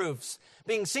infallible proofs,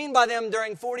 being seen by them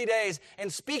during 40 days,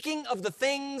 and speaking of the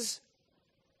things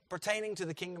pertaining to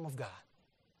the kingdom of God.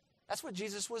 That's what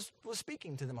Jesus was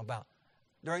speaking to them about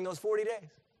during those 40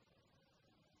 days.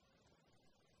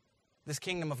 This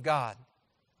kingdom of God.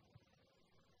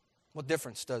 What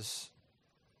difference does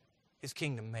His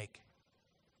kingdom make?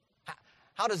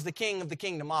 How does the king of the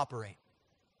kingdom operate?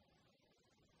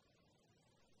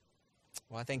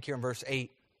 Well, I think here in verse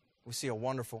 8, we see a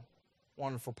wonderful,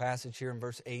 wonderful passage here in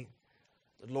verse 8.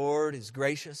 The Lord is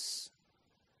gracious,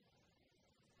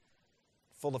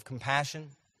 full of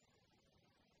compassion,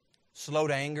 slow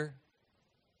to anger,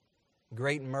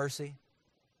 great in mercy.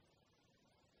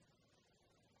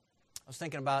 I was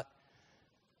thinking about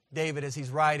David as he's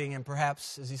writing, and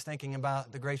perhaps as he's thinking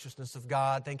about the graciousness of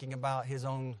God, thinking about his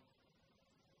own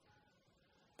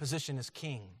position as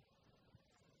king.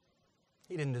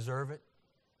 He didn't deserve it.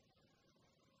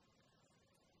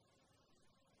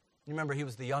 You remember, he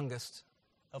was the youngest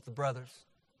of the brothers.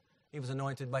 He was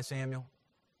anointed by Samuel.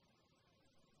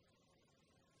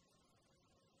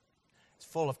 He's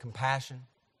full of compassion,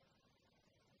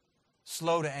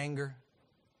 slow to anger,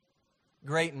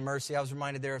 great in mercy. I was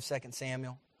reminded there of 2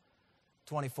 Samuel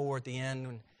 24 at the end,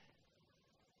 when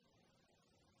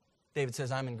David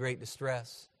says, "I'm in great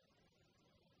distress."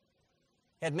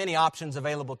 He had many options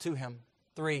available to him,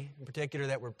 3 in particular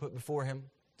that were put before him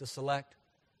to select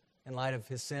in light of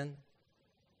his sin.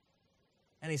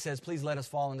 And he says, "Please let us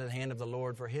fall into the hand of the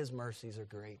Lord, for His mercies are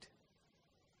great.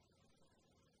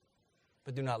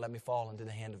 But do not let me fall into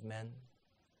the hand of men."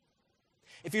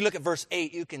 If you look at verse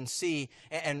 8, you can see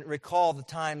and recall the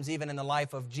times even in the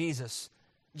life of Jesus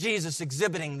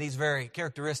exhibiting these very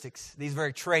characteristics, these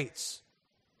very traits.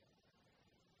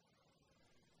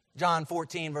 John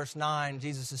 14, verse 9,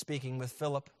 Jesus is speaking with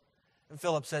Philip. And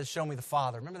Philip says, "Show me the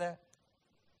Father." Remember that?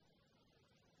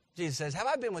 Jesus says, "Have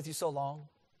I been with you so long?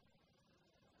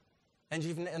 And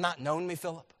you've not known me,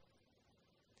 Philip?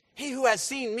 He who has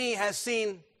seen me has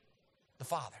seen the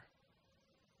Father."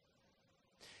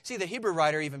 See, the Hebrew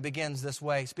writer even begins this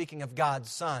way, speaking of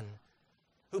God's Son,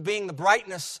 who being the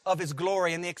brightness of His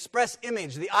glory and the express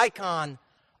image, the icon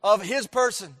of His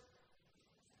person.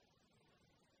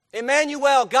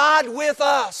 Emmanuel, God with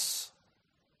us.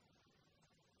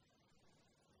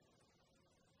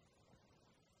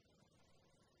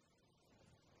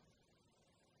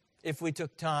 If we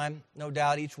took time, no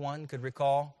doubt each one could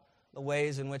recall the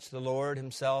ways in which the Lord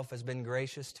Himself has been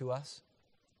gracious to us.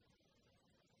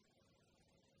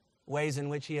 Ways in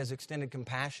which He has extended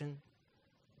compassion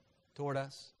toward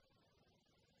us.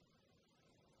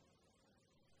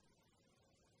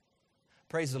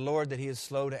 Praise the Lord that He is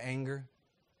slow to anger.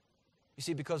 You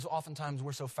see, because oftentimes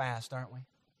we're so fast, aren't we?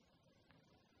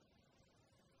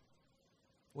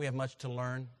 We have much to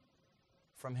learn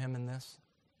from him in this.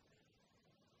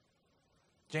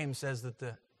 James says that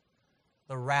the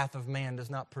wrath of man does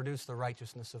not produce the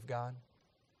righteousness of God.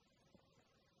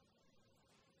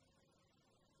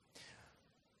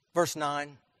 Verse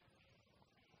 9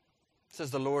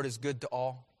 says, the Lord is good to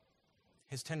all.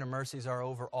 His tender mercies are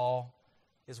over all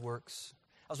His works.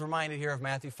 I was reminded here of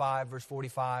Matthew 5, verse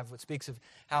 45, which speaks of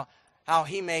how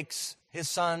He makes His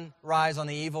sun rise on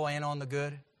the evil and on the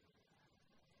good,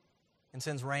 and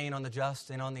sends rain on the just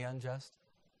and on the unjust.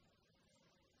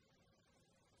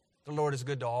 The Lord is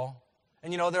good to all.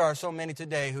 And you know, there are so many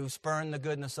today who spurn the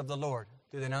goodness of the Lord,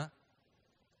 do they not?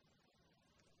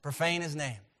 Profane His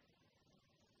name.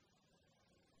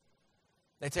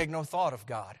 They take no thought of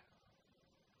God,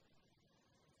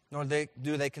 nor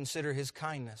do they consider His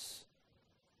kindness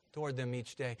toward them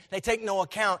each day. They take no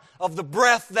account of the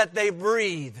breath that they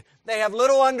breathe. They have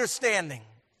little understanding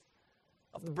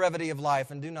of the brevity of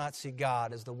life and do not see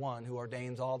God as the one who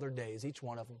ordains all their days, each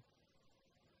one of them.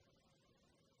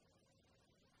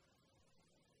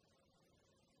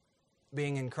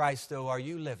 Being in Christ, though, are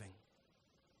you living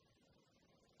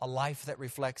a life that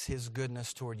reflects His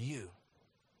goodness toward you?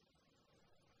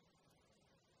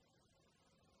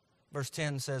 Verse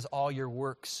 10 says, all your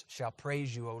works shall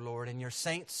praise you, O Lord, and your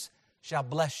saints shall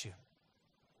bless you.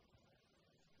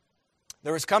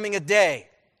 There is coming a day,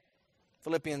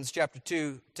 Philippians chapter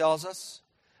 2 tells us,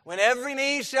 when every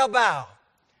knee shall bow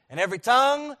and every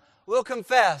tongue will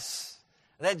confess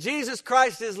that Jesus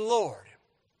Christ is Lord.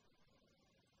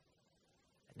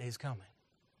 That day is coming.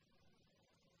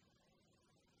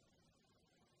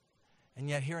 And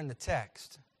yet here in the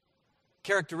text,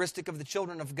 characteristic of the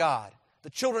children of God, the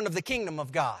children of the kingdom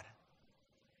of God,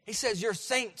 He says, your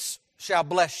saints shall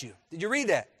bless you. Did you read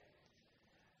that?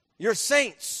 Your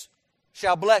saints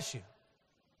shall bless you. I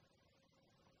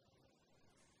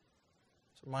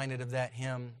was reminded of that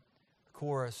hymn, the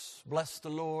chorus, bless the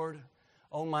Lord,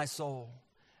 O my soul,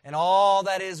 and all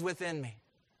that is within me.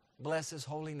 Bless His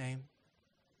holy name.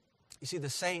 You see, the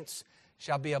saints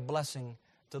shall be a blessing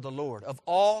to the Lord. Of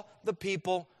all the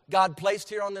people God placed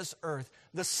here on this earth,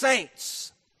 the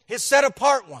saints, His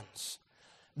set-apart ones,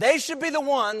 they should be the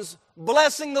ones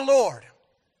blessing the Lord.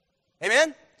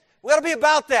 Amen? We ought to be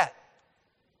about that.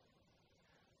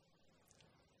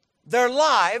 Their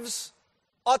lives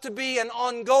ought to be an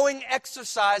ongoing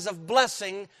exercise of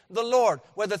blessing the Lord.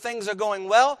 Whether things are going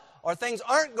well or things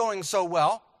aren't going so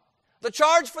well, the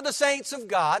charge for the saints of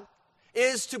God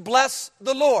is to bless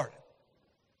the Lord.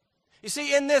 You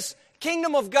see, in this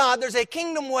kingdom of God, there's a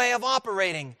kingdom way of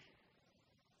operating.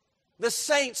 The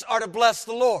saints are to bless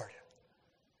the Lord.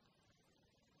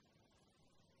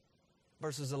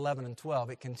 Verses 11 and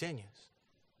 12, it continues.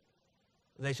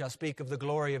 They shall speak of the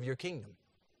glory of your kingdom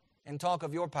and talk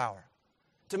of your power,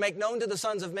 to make known to the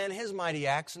sons of men His mighty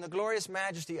acts and the glorious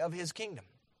majesty of His kingdom.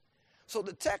 So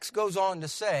the text goes on to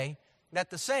say that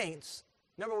the saints,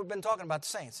 remember we've been talking about the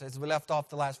saints as we left off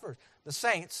the last verse. The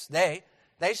saints, they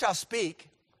shall speak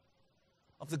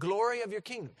of the glory of your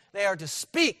kingdom. They are to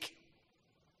speak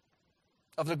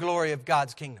of the glory of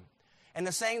God's kingdom. And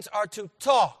the saints are to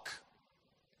talk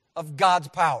of God's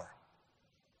power.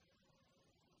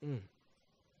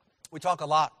 We talk a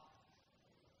lot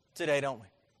today, don't we?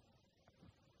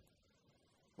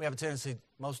 We have a tendency,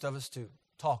 most of us, to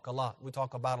talk a lot. We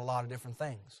talk about a lot of different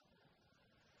things.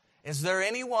 Is there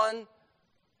anyone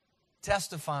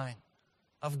testifying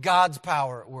of God's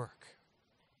power at work?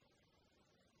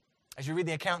 As you read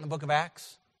the account in the book of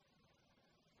Acts,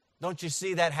 don't you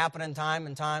see that happening time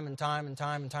and time and time and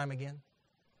time and time again?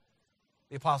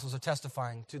 The apostles are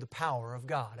testifying to the power of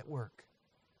God at work.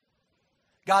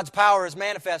 God's power is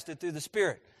manifested through the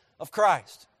Spirit of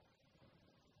Christ.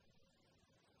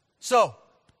 So,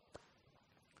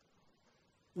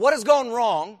 what has gone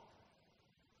wrong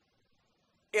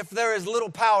if there is little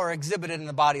power exhibited in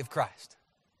the body of Christ?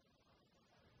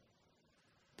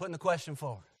 Putting the question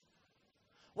forward.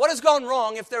 What has gone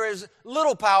wrong if there is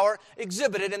little power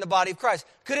exhibited in the body of Christ?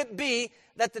 Could it be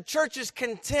that the church is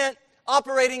content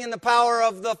operating in the power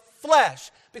of the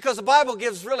flesh? Because the Bible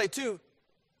gives really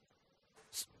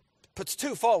puts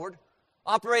two forward.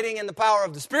 Operating in the power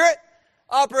of the Spirit,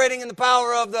 operating in the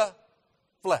power of the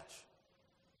flesh.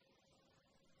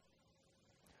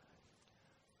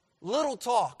 Little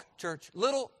talk, church,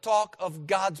 little talk of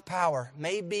God's power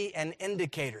may be an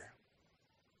indicator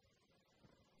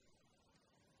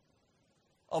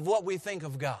of what we think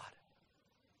of God.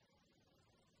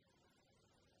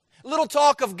 Little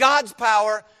talk of God's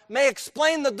power may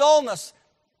explain the dullness,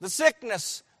 the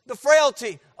sickness, the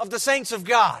frailty of the saints of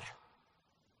God.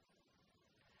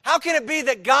 How can it be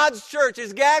that God's church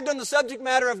is gagged on the subject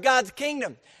matter of God's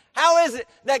kingdom? How is it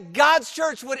that God's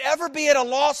church would ever be at a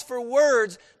loss for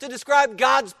words to describe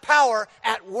God's power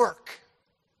at work?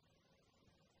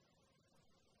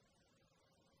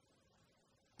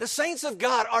 The saints of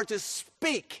God are to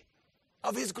speak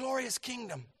of His glorious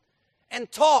kingdom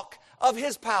and talk of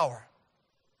His power.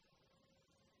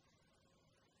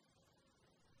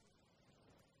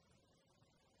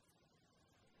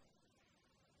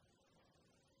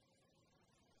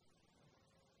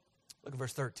 Look at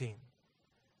verse 13.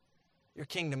 Your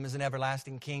kingdom is an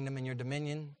everlasting kingdom, and your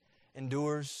dominion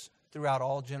endures throughout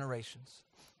all generations.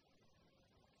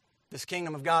 This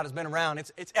kingdom of God has been around.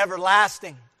 It's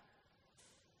everlasting.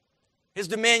 His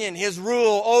dominion, His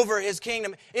rule over His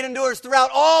kingdom, it endures throughout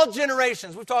all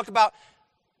generations. We've talked about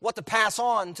what to pass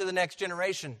on to the next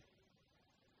generation.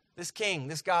 This King,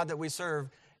 this God that we serve,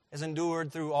 has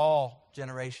endured through all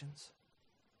generations.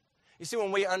 You see,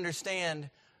 when we understand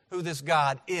who this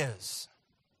God is,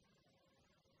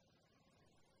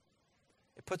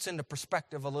 it puts into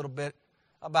perspective a little bit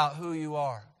about who you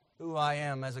are, who I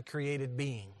am as a created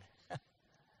being.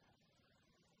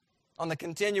 On the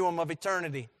continuum of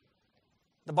eternity,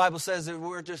 the Bible says that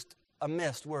we're just a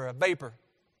mist, we're a vapor.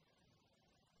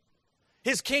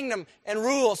 His kingdom and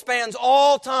rule spans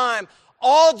all time,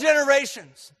 all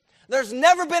generations. There's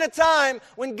never been a time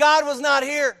when God was not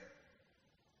here.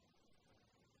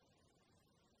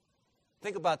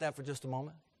 Think about that for just a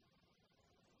moment.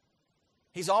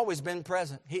 He's always been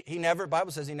present. He never, the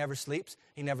Bible says He never sleeps.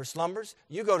 He never slumbers.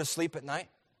 You go to sleep at night.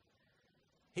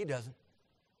 He doesn't.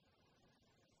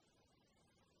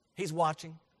 He's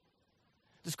watching.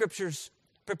 The Scriptures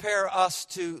prepare us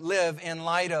to live in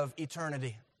light of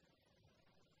eternity.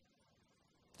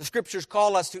 The Scriptures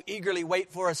call us to eagerly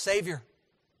wait for a Savior.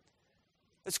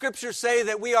 The Scriptures say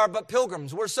that we are but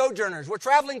pilgrims. We're sojourners. We're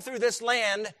traveling through this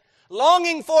land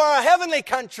longing for a heavenly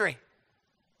country.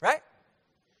 Right?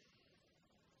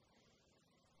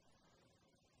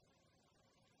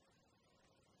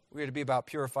 We are to be about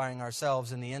purifying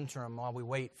ourselves in the interim while we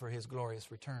wait for His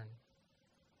glorious return.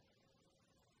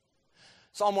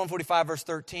 Psalm 145, verse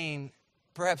 13,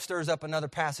 perhaps stirs up another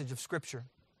passage of Scripture.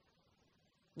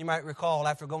 You might recall,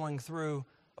 after going through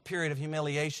a period of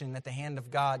humiliation at the hand of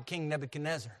God, King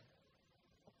Nebuchadnezzar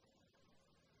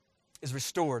is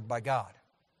restored by God.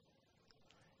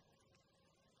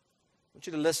 I want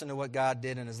you to listen to what God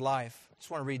did in his life. I just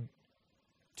want to read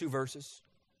 2 verses.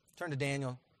 Turn to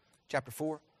Daniel chapter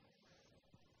 4.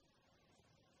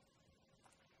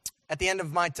 At the end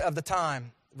of the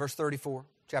time, verse 34,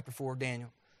 chapter 4, Daniel.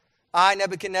 I,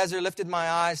 Nebuchadnezzar, lifted my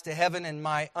eyes to heaven, and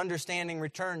my understanding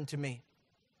returned to me.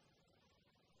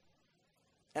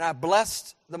 And I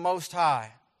blessed the Most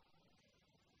High,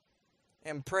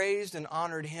 and praised and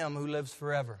honored Him who lives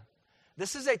forever.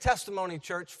 This is a testimony,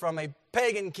 church, from a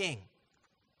pagan king.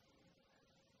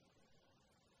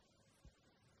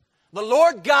 The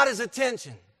Lord got his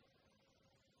attention,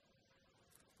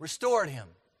 restored him.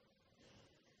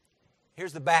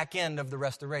 Here's the back end of the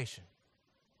restoration.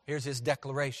 Here's his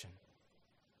declaration.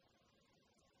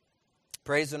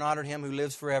 Praised and honored Him who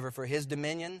lives forever, for His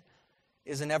dominion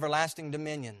is an everlasting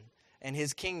dominion, and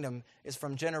His kingdom is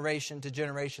from generation to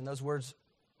generation. Those words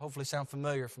hopefully sound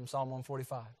familiar from Psalm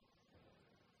 145.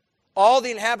 All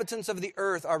the inhabitants of the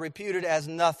earth are reputed as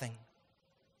nothing.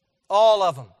 All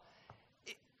of them.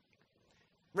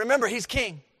 Remember, He's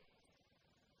king.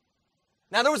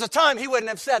 Now, there was a time He wouldn't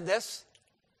have said this.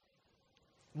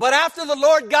 But after the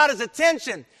Lord got his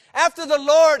attention, after the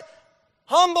Lord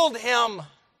humbled him,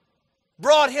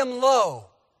 brought him low,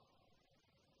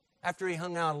 after he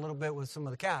hung out a little bit with some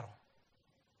of the cattle,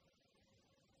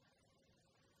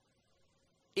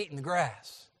 eating the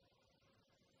grass,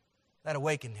 that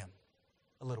awakened him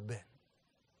a little bit.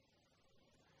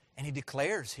 And he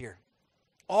declares here,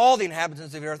 all the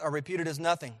inhabitants of the earth are reputed as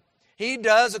nothing. He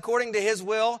does according to His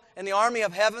will in the army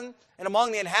of heaven and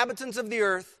among the inhabitants of the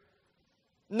earth.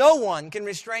 No one can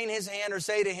restrain His hand or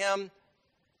say to Him,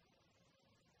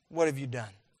 what have you done?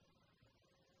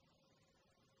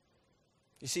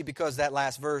 You see, because that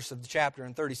last verse of the chapter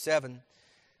in 37,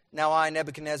 now I,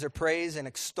 Nebuchadnezzar, praise and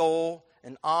extol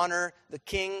and honor the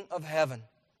King of heaven.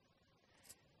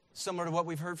 Similar to what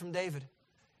we've heard from David.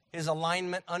 His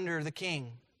alignment under the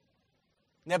king.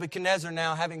 Nebuchadnezzar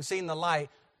now, having seen the light,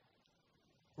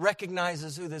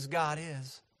 recognizes who this God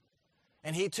is.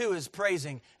 And he too is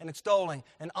praising and extolling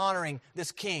and honoring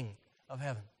this King of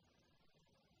heaven.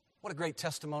 What a great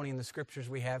testimony in the Scriptures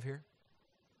we have here.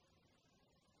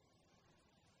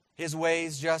 His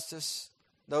ways, justice,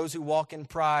 those who walk in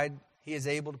pride, He is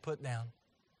able to put down.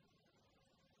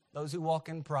 Those who walk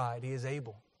in pride, He is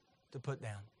able to put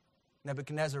down.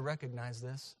 Nebuchadnezzar recognized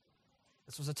this.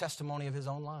 This was a testimony of his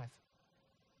own life.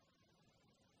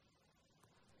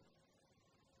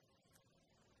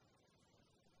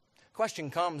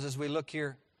 Question comes as we look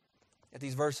here at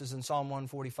these verses in Psalm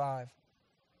 145,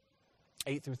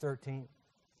 8 through 13.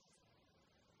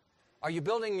 Are you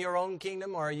building your own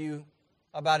kingdom, or are you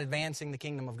about advancing the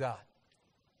kingdom of God?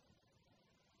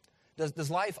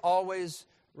 Does life always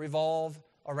revolve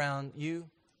around you,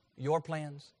 your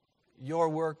plans, your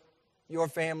work, your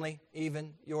family,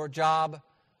 even your job,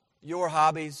 your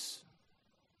hobbies?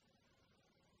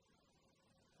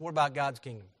 What about God's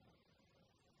kingdom?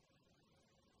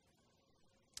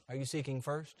 Are you seeking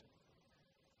first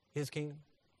His kingdom?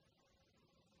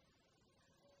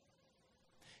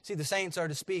 See, the saints are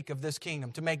to speak of this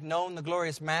kingdom, to make known the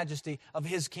glorious majesty of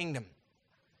His kingdom.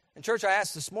 And church, I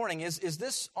asked this morning, is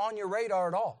this on your radar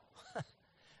at all?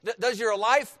 Does your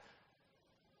life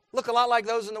look a lot like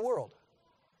those in the world?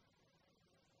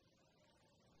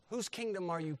 Whose kingdom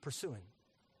are you pursuing?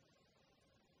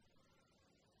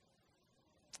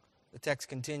 The text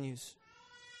continues.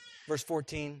 Verse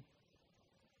 14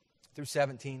 through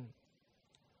 17.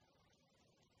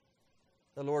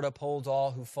 The Lord upholds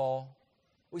all who fall.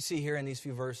 We see here in these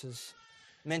few verses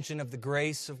mention of the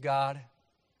grace of God.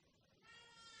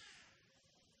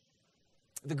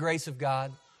 The grace of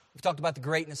God. We've talked about the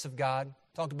greatness of God.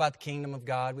 Talked about the kingdom of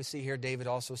God. We see here David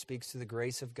also speaks to the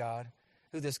grace of God,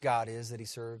 who this God is that he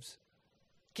serves.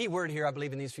 Key word here, I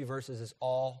believe, in these few verses is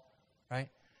all, right?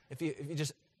 If you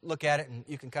just look at it and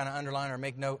you can kind of underline or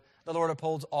make note, the Lord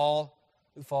upholds all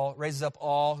who fall, raises up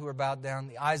all who are bowed down.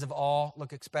 The eyes of all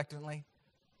look expectantly.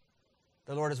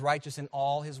 The Lord is righteous in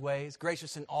all His ways,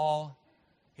 gracious in all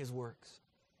His works.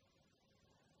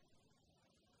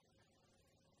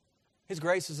 His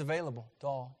grace is available to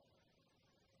all.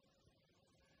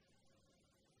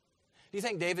 Do you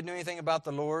think David knew anything about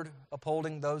the Lord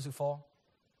upholding those who fall?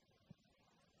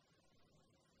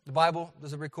 The Bible,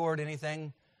 does it record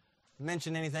anything,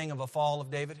 mention anything of a fall of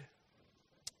David?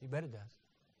 You bet it does.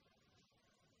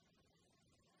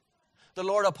 The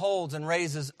Lord upholds and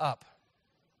raises up.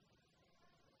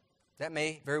 That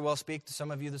may very well speak to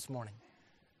some of you this morning.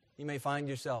 You may find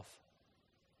yourself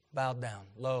bowed down,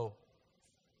 low,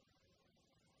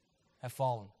 have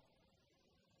fallen.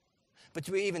 But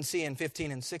we even see in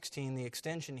 15 and 16 the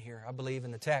extension here, I believe,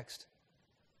 in the text.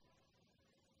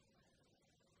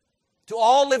 To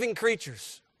all living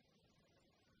creatures,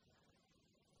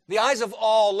 the eyes of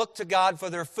all look to God for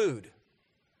their food.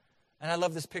 And I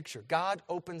love this picture. God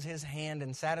opens His hand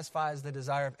and satisfies the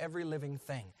desire of every living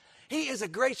thing. He is a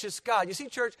gracious God. You see,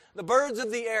 church, the birds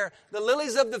of the air, the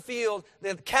lilies of the field,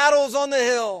 the cattle on the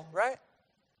hill, right?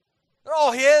 They're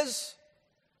all His.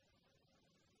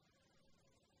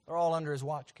 They're all under His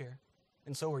watch care.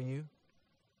 And so are you.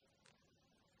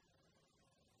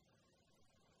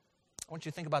 I want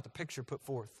you to think about the picture put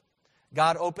forth.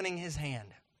 God opening His hand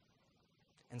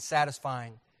and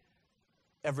satisfying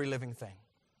every living thing.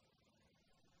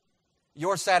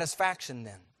 Your satisfaction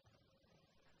then,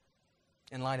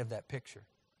 in light of that picture,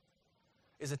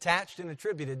 is attached and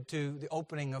attributed to the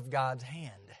opening of God's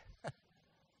hand.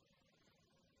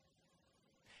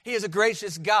 He is a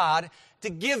gracious God to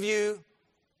give you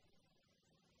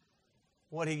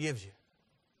what He gives you.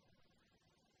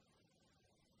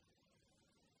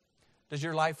 Does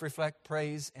your life reflect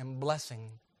praise and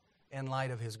blessing in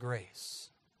light of His grace?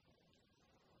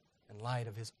 In light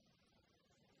of His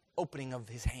opening of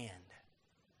His hand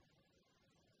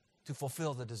to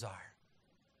fulfill the desire?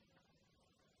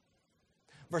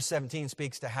 Verse 17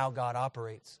 speaks to how God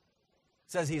operates.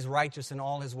 It says He's righteous in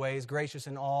all His ways, gracious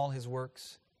in all His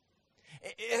works.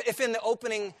 If in the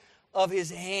opening of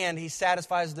His hand He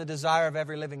satisfies the desire of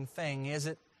every living thing, is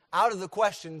it out of the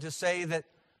question to say that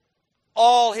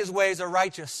all His ways are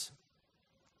righteous?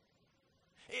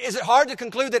 Is it hard to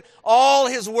conclude that all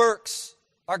His works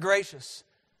are gracious?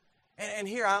 And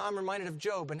here I'm reminded of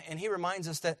Job, and he reminds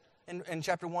us that in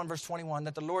chapter 1, verse 21,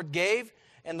 that the Lord gave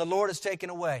and the Lord has taken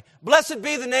away. Blessed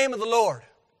be the name of the Lord.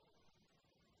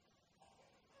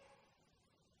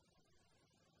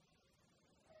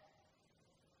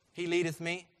 He leadeth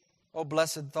me, O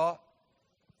blessed thought.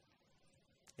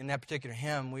 In that particular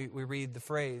hymn, we read the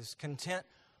phrase, content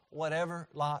whatever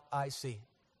lot I see,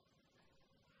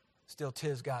 still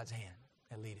 'tis God's hand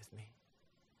that leadeth me.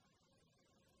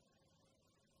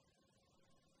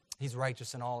 He's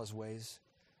righteous in all His ways,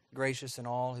 gracious in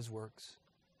all His works.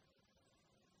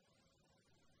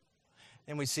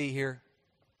 And we see here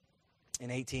in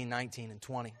 18, 19, and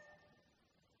 20,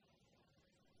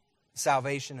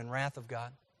 salvation and wrath of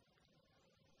God.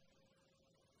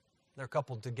 They're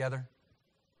coupled together.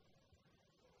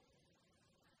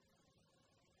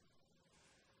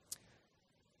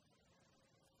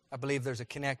 I believe there's a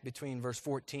connect between verse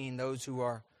 14, those who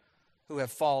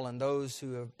have fallen, those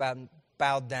who have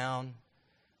bowed down,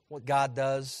 what God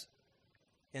does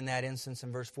in that instance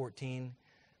in verse 14,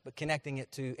 but connecting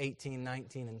it to 18,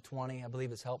 19, and 20, I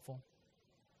believe it's helpful.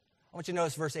 I want you to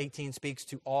notice verse 18 speaks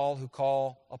to all who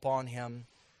call upon Him,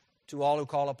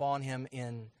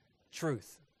 in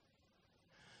truth.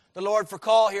 The Lord for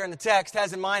call here in the text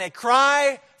has in mind a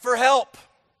cry for help.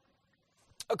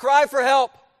 A cry for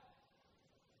help.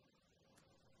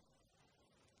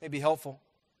 May be helpful.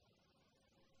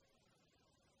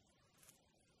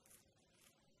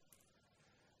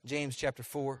 James chapter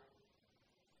 4,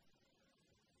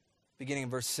 beginning in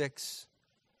verse 6.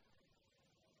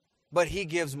 But He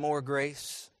gives more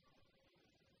grace.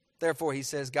 Therefore, he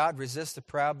says, God resists the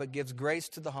proud, but gives grace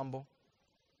to the humble.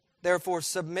 Therefore,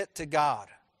 submit to God.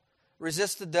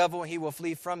 Resist the devil, and he will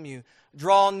flee from you.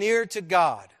 Draw near to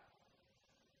God,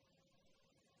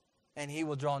 and He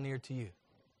will draw near to you.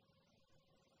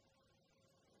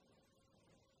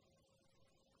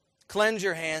 Cleanse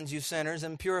your hands, you sinners,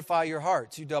 and purify your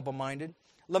hearts, you double-minded.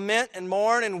 Lament and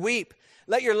mourn and weep.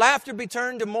 Let your laughter be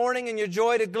turned to mourning and your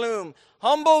joy to gloom.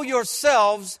 Humble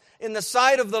yourselves in the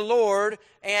sight of the Lord,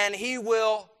 and He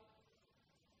will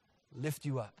lift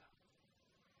you up.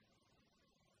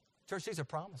 Church, these are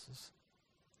promises.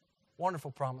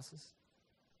 Wonderful promises.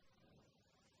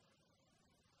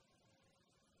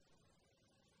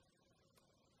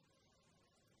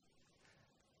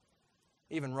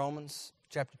 Even Romans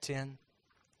chapter 10,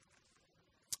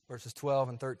 verses 12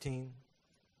 and 13.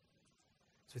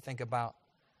 As we think about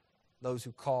those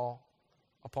who call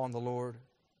upon the Lord.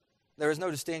 There is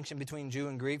no distinction between Jew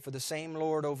and Greek, for the same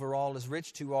Lord over all is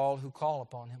rich to all who call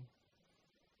upon Him.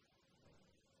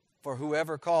 For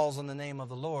whoever calls on the name of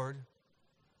the Lord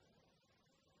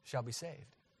shall be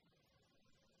saved.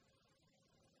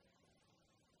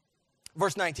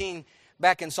 Verse 19,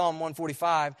 back in Psalm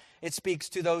 145, it speaks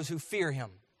to those who fear Him.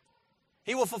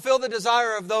 He will fulfill the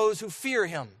desire of those who fear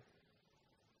Him.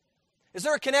 Is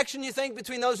there a connection, you think,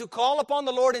 between those who call upon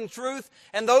the Lord in truth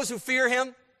and those who fear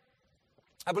Him?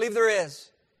 I believe there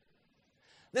is.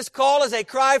 This call is a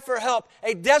cry for help,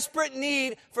 a desperate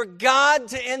need for God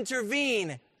to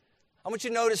intervene. I want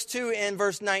you to notice, too, in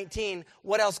verse 19,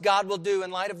 what else God will do in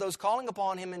light of those calling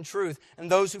upon Him in truth and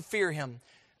those who fear Him.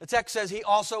 The text says He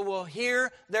also will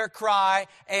hear their cry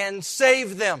and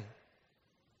save them.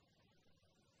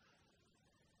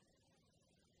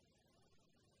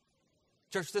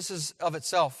 Church, this is of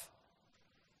itself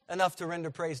enough to render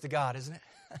praise to God, isn't it?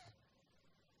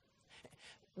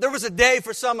 There was a day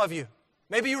for some of you.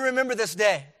 Maybe you remember this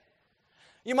day.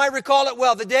 You might recall it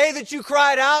well. The day that you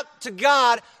cried out to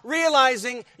God,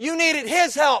 realizing you needed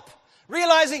His help.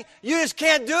 Realizing you just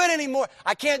can't do it anymore.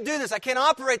 I can't do this. I can't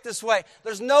operate this way.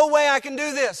 There's no way I can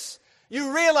do this.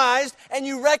 You realized and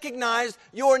you recognized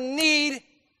your need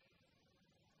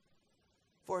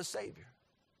for a Savior.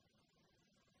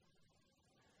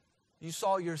 You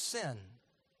saw your sin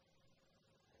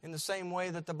in the same way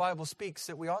that the Bible speaks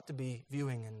that we ought to be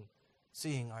viewing and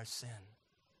seeing our sin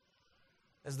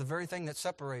as the very thing that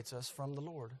separates us from the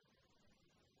Lord.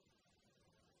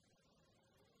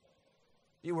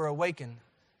 You were awakened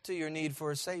to your need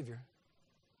for a Savior.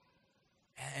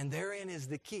 And therein is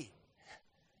the key.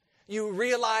 You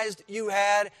realized you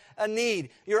had a need.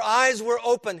 Your eyes were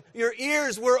opened. Your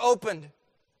ears were opened.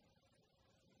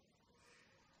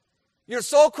 Your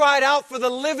soul cried out for the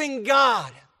living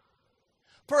God.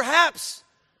 Perhaps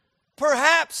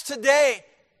today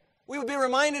we would be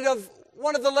reminded of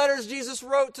one of the letters Jesus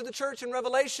wrote to the church in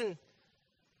Revelation.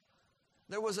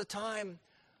 There was a time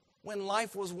when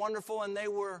life was wonderful and they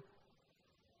were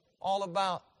all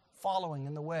about following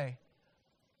in the way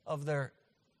of their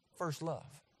first love.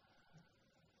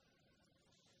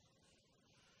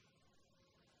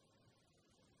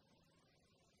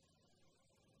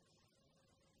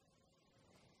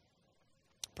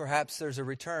 Perhaps there's a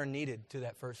return needed to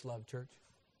that first love, church.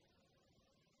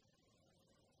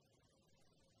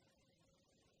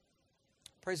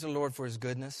 Praise the Lord for His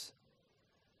goodness.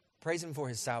 Praise Him for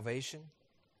His salvation.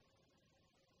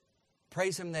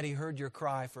 Praise Him that He heard your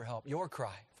cry for help, your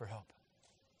cry for help.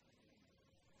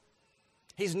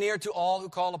 He's near to all who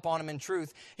call upon Him in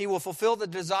truth. He will fulfill the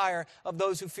desire of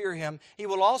those who fear Him. He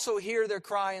will also hear their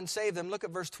cry and save them. Look at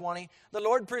verse 20. The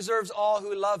Lord preserves all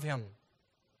who love Him.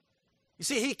 You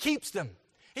see, He keeps them.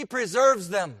 He preserves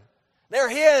them. They're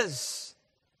His.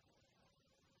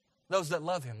 Those that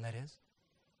love Him, that is.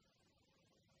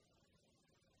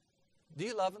 Do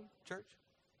you love Him, church?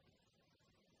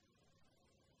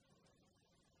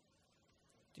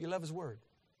 Do you love His Word?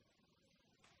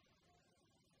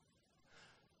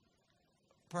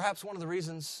 Perhaps one of the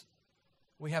reasons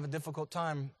we have a difficult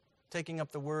time taking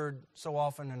up the Word so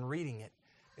often and reading it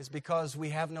is because we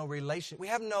have no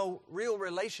real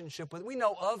relationship with. We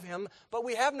know of Him, but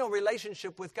we have no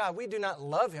relationship with God. We do not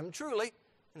love Him truly,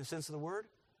 in the sense of the word.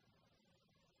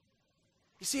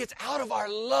 You see, it's out of our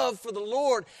love for the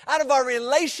Lord, out of our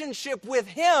relationship with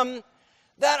Him,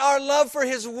 that our love for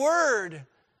His Word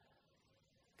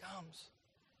comes,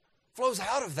 flows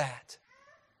out of that.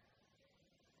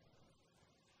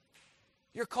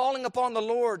 You're calling upon the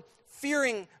Lord,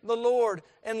 fearing the Lord,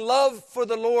 and love for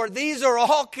the Lord. These are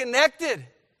all connected.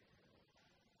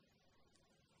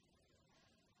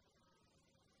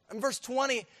 And verse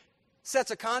 20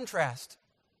 sets a contrast.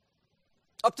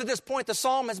 Up to this point, the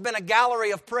psalm has been a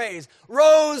gallery of praise.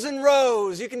 Rows and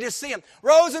rows, you can just see them.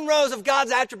 Rows and rows of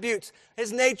God's attributes,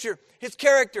 His nature, His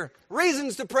character,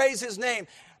 reasons to praise His name,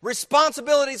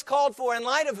 responsibilities called for in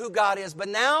light of who God is. But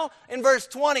now, in verse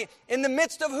 20, in the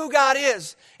midst of who God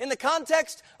is, in the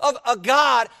context of a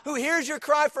God who hears your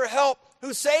cry for help,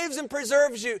 who saves and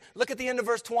preserves you, look at the end of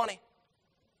verse 20.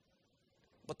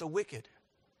 But the wicked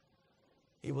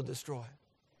He will destroy.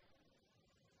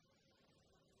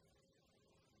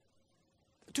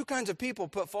 Two kinds of people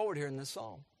put forward here in this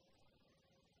psalm.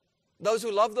 Those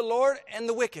who love the Lord and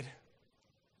the wicked.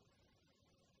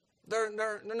 There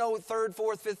are no third,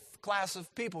 fourth, fifth class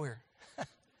of people here.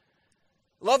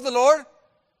 Love the Lord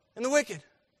and the wicked.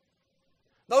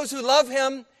 Those who love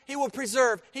Him, He will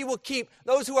preserve, He will keep.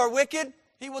 Those who are wicked,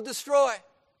 He will destroy.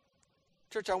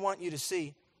 Church, I want you to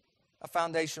see a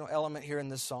foundational element here in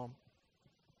this psalm.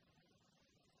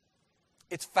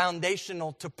 It's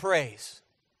foundational to praise.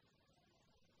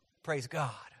 Praise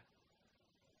God.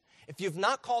 If you've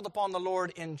not called upon the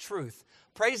Lord in truth,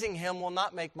 praising Him will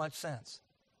not make much sense.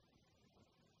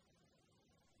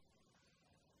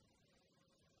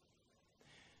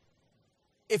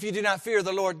 If you do not fear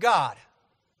the Lord God,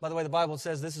 by the way, the Bible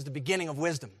says this is the beginning of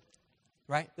wisdom,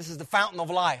 right? This is the fountain of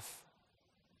life.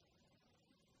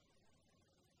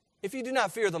 If you do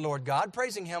not fear the Lord God,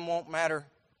 praising Him won't matter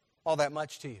all that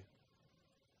much to you.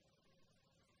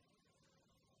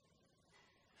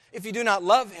 If you do not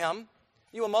love Him,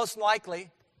 you will most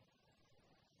likely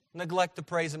neglect to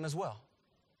praise Him as well.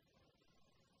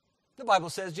 The Bible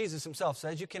says, Jesus Himself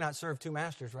says, you cannot serve two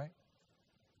masters, right?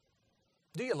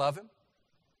 Do you love Him?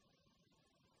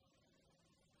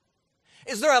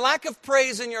 Is there a lack of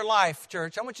praise in your life,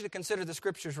 church? I want you to consider the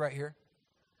scriptures right here.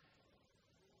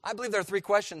 I believe there are three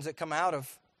questions that come out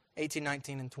of 18,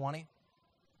 19, and 20.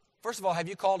 First of all, have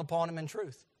you called upon Him in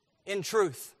truth? In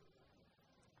truth.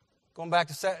 Going back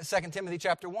to 2 Timothy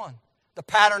chapter 1. The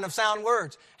pattern of sound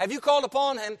words. Have you called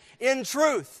upon Him in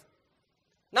truth?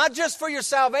 Not just for your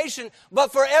salvation,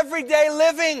 but for everyday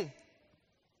living.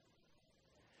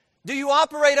 Do you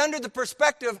operate under the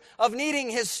perspective of needing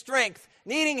His strength,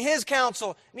 needing His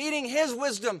counsel, needing His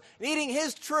wisdom, needing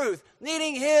His truth,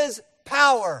 needing His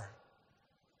power?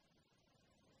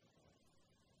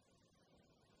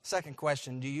 Second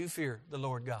question, do you fear the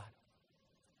Lord God?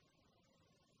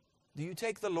 Do you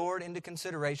take the Lord into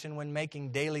consideration when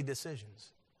making daily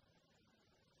decisions?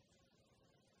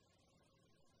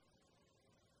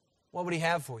 What would He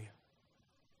have for you?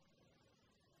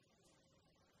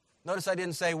 Notice I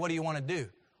didn't say, what do you want to do?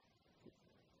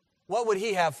 What would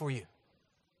He have for you?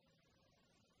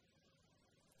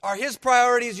 Are His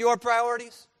priorities your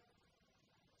priorities?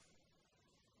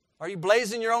 Are you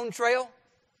blazing your own trail?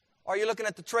 Or are you looking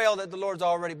at the trail that the Lord's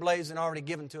already blazed and already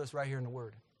given to us right here in the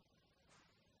Word?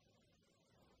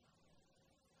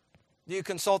 Do you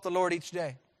consult the Lord each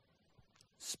day?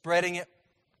 Spreading it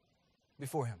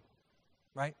before Him,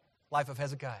 right? Life of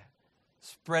Hezekiah.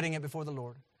 Spreading it before the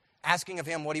Lord. Asking of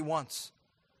Him what He wants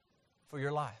for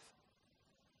your life.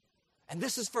 And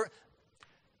this is for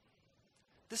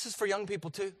young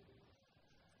people too.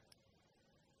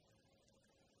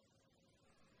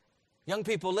 Young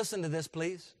people, listen to this,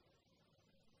 please.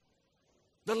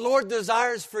 The Lord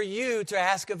desires for you to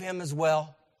ask of Him as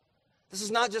well. This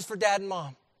is not just for dad and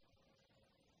mom.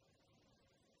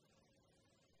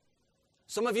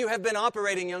 Some of you have been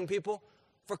operating, young people,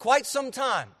 for quite some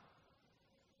time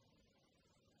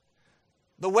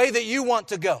the way that you want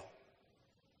to go.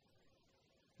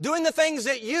 Doing the things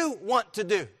that you want to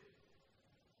do.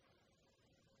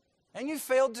 And you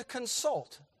failed to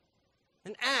consult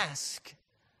and ask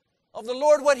of the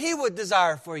Lord what He would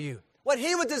desire for you, what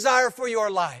He would desire for your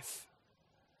life.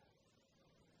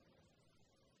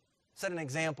 Set an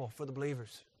example for the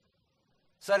believers.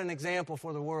 Set an example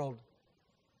for the world.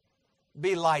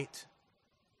 Be light.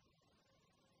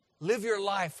 Live your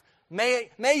life. May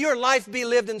your life be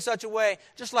lived in such a way,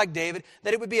 just like David,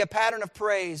 that it would be a pattern of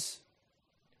praise.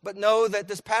 But know that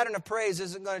this pattern of praise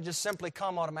isn't going to just simply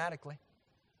come automatically.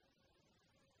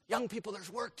 Young people,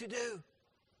 there's work to do.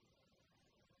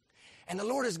 And the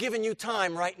Lord has given you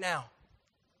time right now.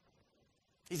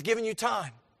 He's given you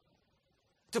time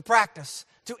to practice,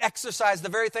 to exercise the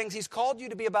very things He's called you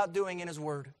to be about doing in His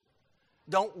Word.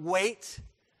 Don't wait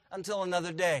until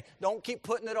another day. Don't keep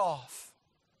putting it off.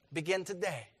 Begin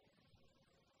today.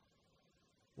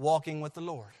 Walking with the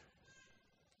Lord.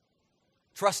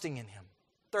 Trusting in Him.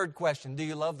 Third question, do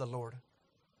you love the Lord?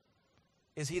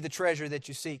 Is He the treasure that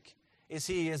you seek? Is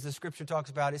He, as the Scripture talks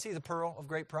about, is He the pearl of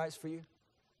great price for you?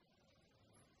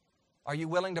 Are you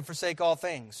willing to forsake all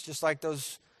things, just like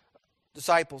those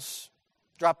disciples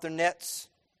dropped their nets,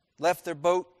 left their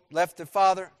boat, left their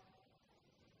father?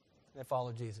 They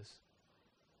followed Jesus.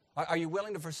 Are you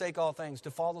willing to forsake all things,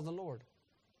 to follow the Lord,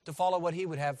 to follow what He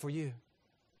would have for you?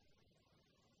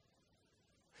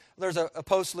 There's a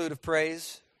postlude of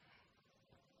praise.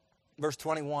 Verse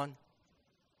 21.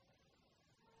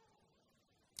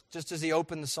 Just as he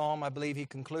opened the psalm, I believe he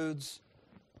concludes,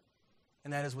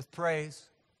 and that is with praise.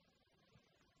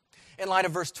 In light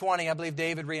of verse 20, I believe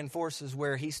David reinforces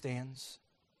where he stands.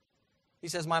 He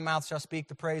says, my mouth shall speak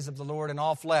the praise of the Lord, and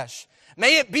all flesh.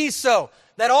 May it be so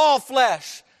that all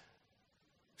flesh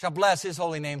shall bless His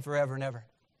holy name forever and ever.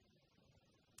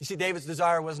 You see, David's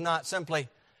desire was not simply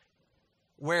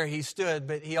where he stood,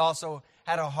 but he also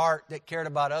had a heart that cared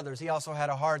about others. He also had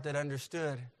a heart that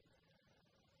understood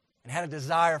and had a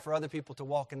desire for other people to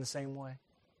walk in the same way.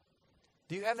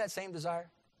 Do you have that same desire?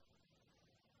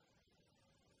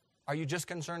 Are you just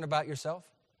concerned about yourself?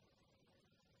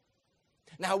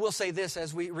 Now, I will say this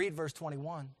as we read verse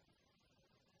 21.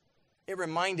 It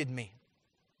reminded me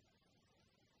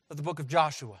of the book of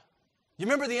Joshua. You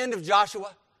remember the end of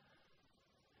Joshua?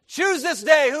 Choose this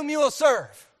day whom you will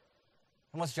serve.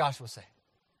 And what's Joshua say?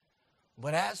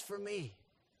 But as for me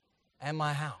and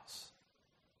my house,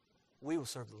 we will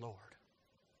serve the Lord.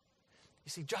 You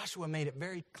see, Joshua made it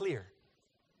very clear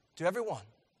to everyone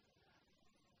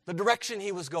the direction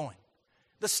he was going,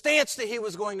 the stance that he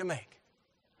was going to make.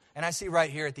 And I see right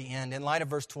here at the end, in light of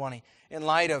verse 20, in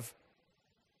light of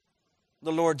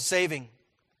the Lord saving,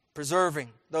 preserving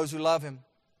those who love Him,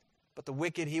 but the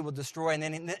wicked He will destroy.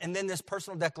 And then this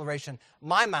personal declaration,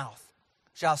 my mouth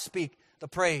shall speak the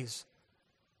praise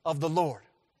of the Lord.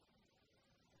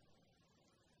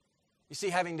 You see,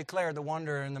 having declared the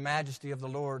wonder and the majesty of the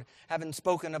Lord, having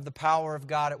spoken of the power of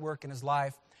God at work in his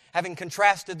life, having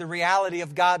contrasted the reality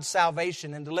of God's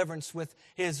salvation and deliverance with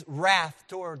His wrath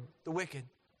toward the wicked,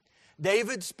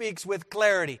 David speaks with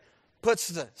clarity, puts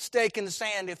the stake in the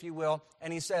sand, if you will,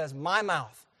 and he says, my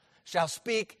mouth shall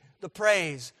speak the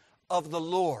praise of the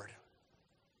Lord.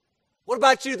 What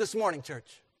about you this morning,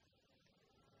 church?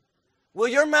 Will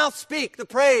your mouth speak the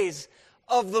praise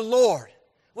of the Lord?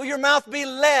 Will your mouth be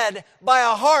led by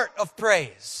a heart of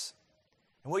praise?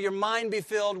 And will your mind be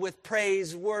filled with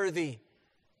praiseworthy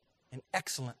and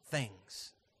excellent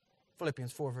things?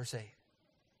 Philippians 4, verse 8.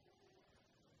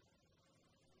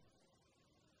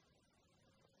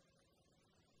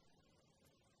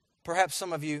 Perhaps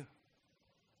some of you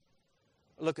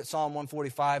look at Psalm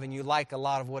 145 and you like a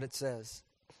lot of what it says.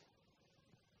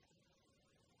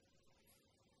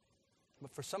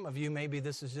 But for some of you, maybe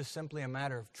this is just simply a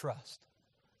matter of trust.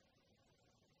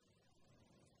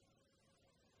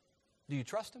 Do you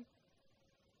trust Him?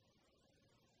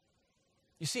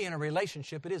 You see, in a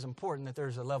relationship, it is important that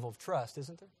there's a level of trust,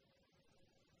 isn't there?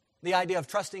 The idea of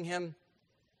trusting Him,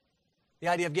 the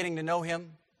idea of getting to know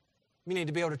Him. You need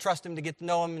to be able to trust Him to get to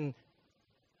know Him.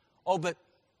 But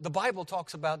the Bible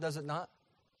talks about, does it not,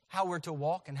 how we're to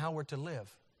walk and how we're to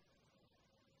live.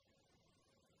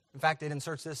 In fact, it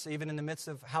inserts this even in the midst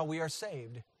of how we are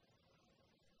saved.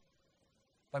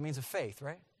 By means of faith,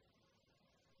 right?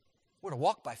 We're to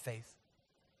walk by faith.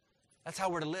 That's how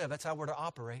we're to live. That's how we're to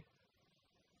operate.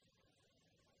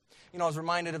 You know, I was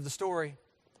reminded of the story,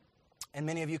 and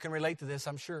many of you can relate to this,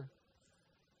 I'm sure.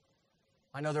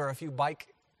 I know there are a few bike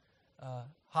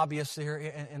hobbyists here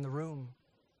in the room.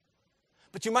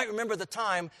 But you might remember the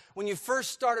time when you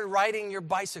first started riding your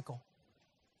bicycle.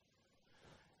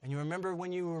 And you remember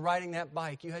when you were riding that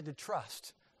bike, you had to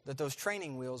trust that those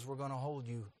training wheels were going to hold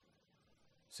you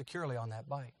securely on that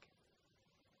bike.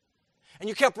 And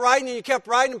you kept riding and you kept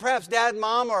riding, and perhaps dad,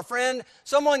 mom, or a friend,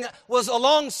 someone was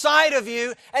alongside of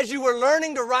you as you were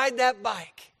learning to ride that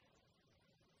bike.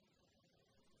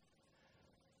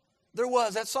 There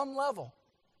was, at some level,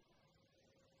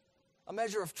 a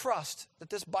measure of trust that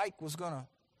this bike was going to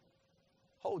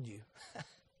hold you.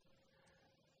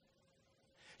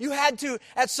 You had to,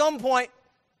 at some point,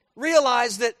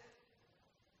 realize that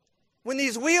when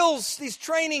these wheels, these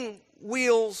training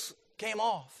wheels came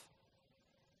off.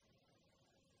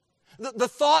 The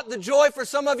thought, the joy for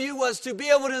some of you was to be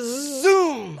able to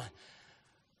zoom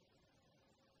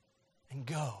and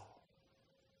go.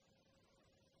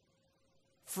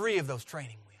 Free of those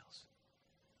training wheels.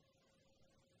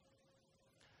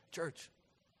 Church,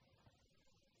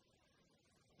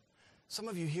 some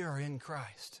of you here are in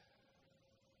Christ.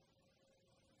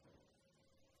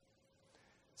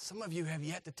 Some of you have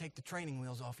yet to take the training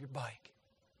wheels off your bike.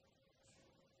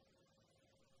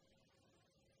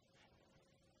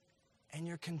 And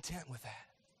you're content with that.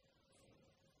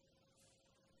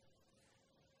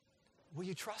 Will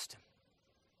you trust Him?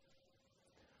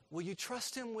 Will you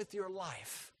trust Him with your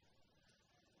life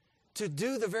to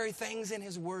do the very things in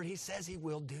His Word He says He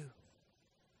will do?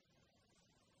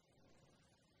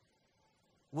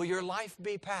 Will your life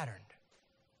be patterned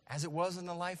as it was in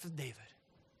the life of David?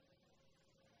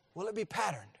 Will it be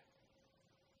patterned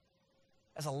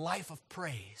as a life of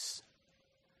praise,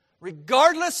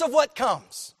 regardless of what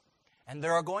comes? And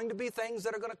there are going to be things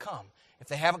that are going to come. If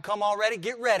they haven't come already,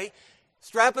 get ready.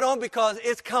 Strap it on because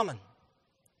it's coming.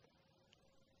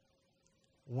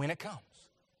 When it comes.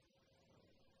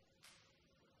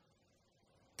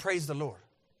 Praise the Lord.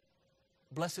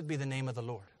 Blessed be the name of the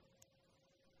Lord.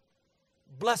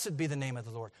 Blessed be the name of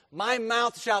the Lord. My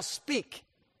mouth shall speak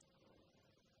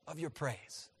of your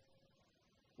praise.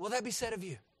 Will that be said of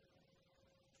you?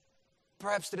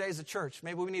 Perhaps today as a church,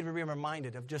 maybe we need to be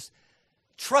reminded of just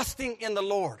trusting in the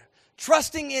Lord.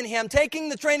 Trusting in Him. Taking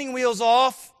the training wheels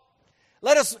off.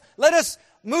 Let us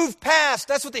move past.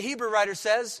 That's what the Hebrew writer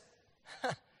says.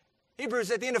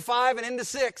 Hebrews at the end of 5 and into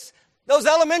 6. Those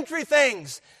elementary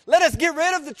things. Let us get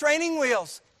rid of the training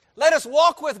wheels. Let us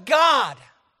walk with God.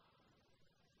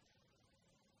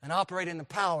 And operate in the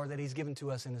power that He's given to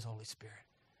us in His Holy Spirit.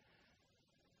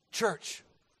 Church,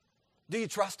 do you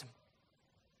trust Him?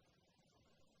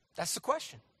 That's the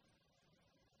question.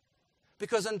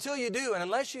 Because until you do, and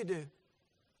unless you do,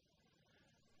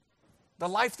 the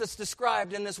life that's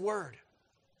described in this Word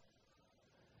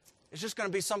is just going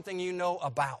to be something you know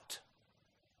about.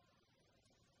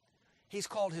 He's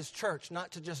called His church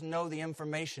not to just know the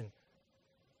information,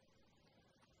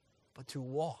 but to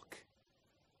walk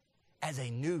as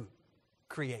a new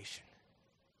creation.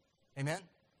 Amen?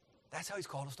 That's how He's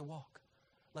called us to walk.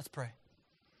 Let's pray.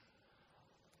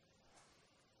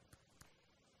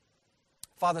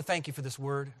 Father, thank You for this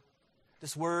word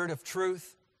of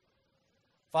truth.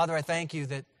 Father, I thank You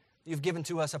that You've given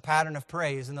to us a pattern of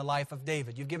praise in the life of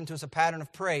David. You've given to us a pattern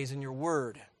of praise in Your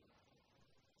Word.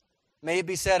 May it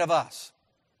be said of us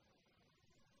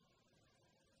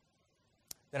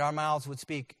that our mouths would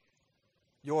speak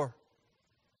Your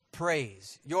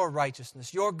praise, Your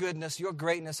righteousness, Your goodness, Your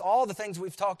greatness, all the things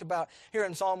we've talked about here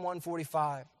in Psalm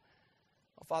 145.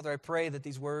 Oh, Father, I pray that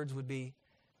these words would be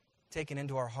taken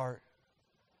into our heart,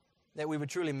 that we would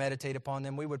truly meditate upon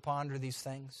them, we would ponder these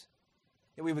things,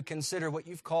 that we would consider what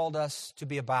You've called us to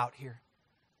be about here.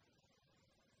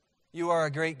 You are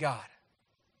a great God,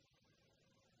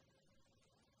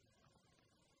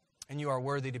 and You are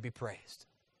worthy to be praised.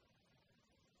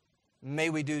 May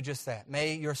we do just that.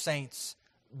 May Your saints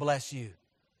bless You.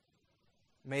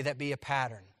 May that be a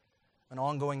pattern, an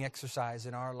ongoing exercise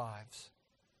in our lives.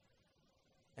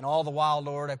 And all the while,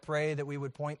 Lord, I pray that we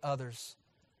would point others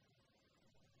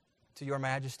to Your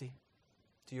majesty,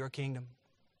 to Your kingdom,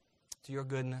 to Your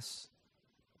goodness,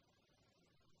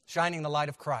 shining the light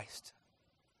of Christ.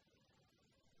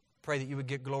 Pray that You would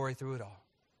get glory through it all.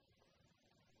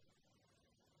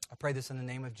 I pray this in the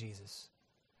name of Jesus,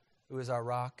 who is our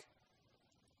rock,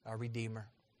 our Redeemer.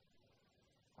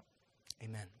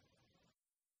 Amen.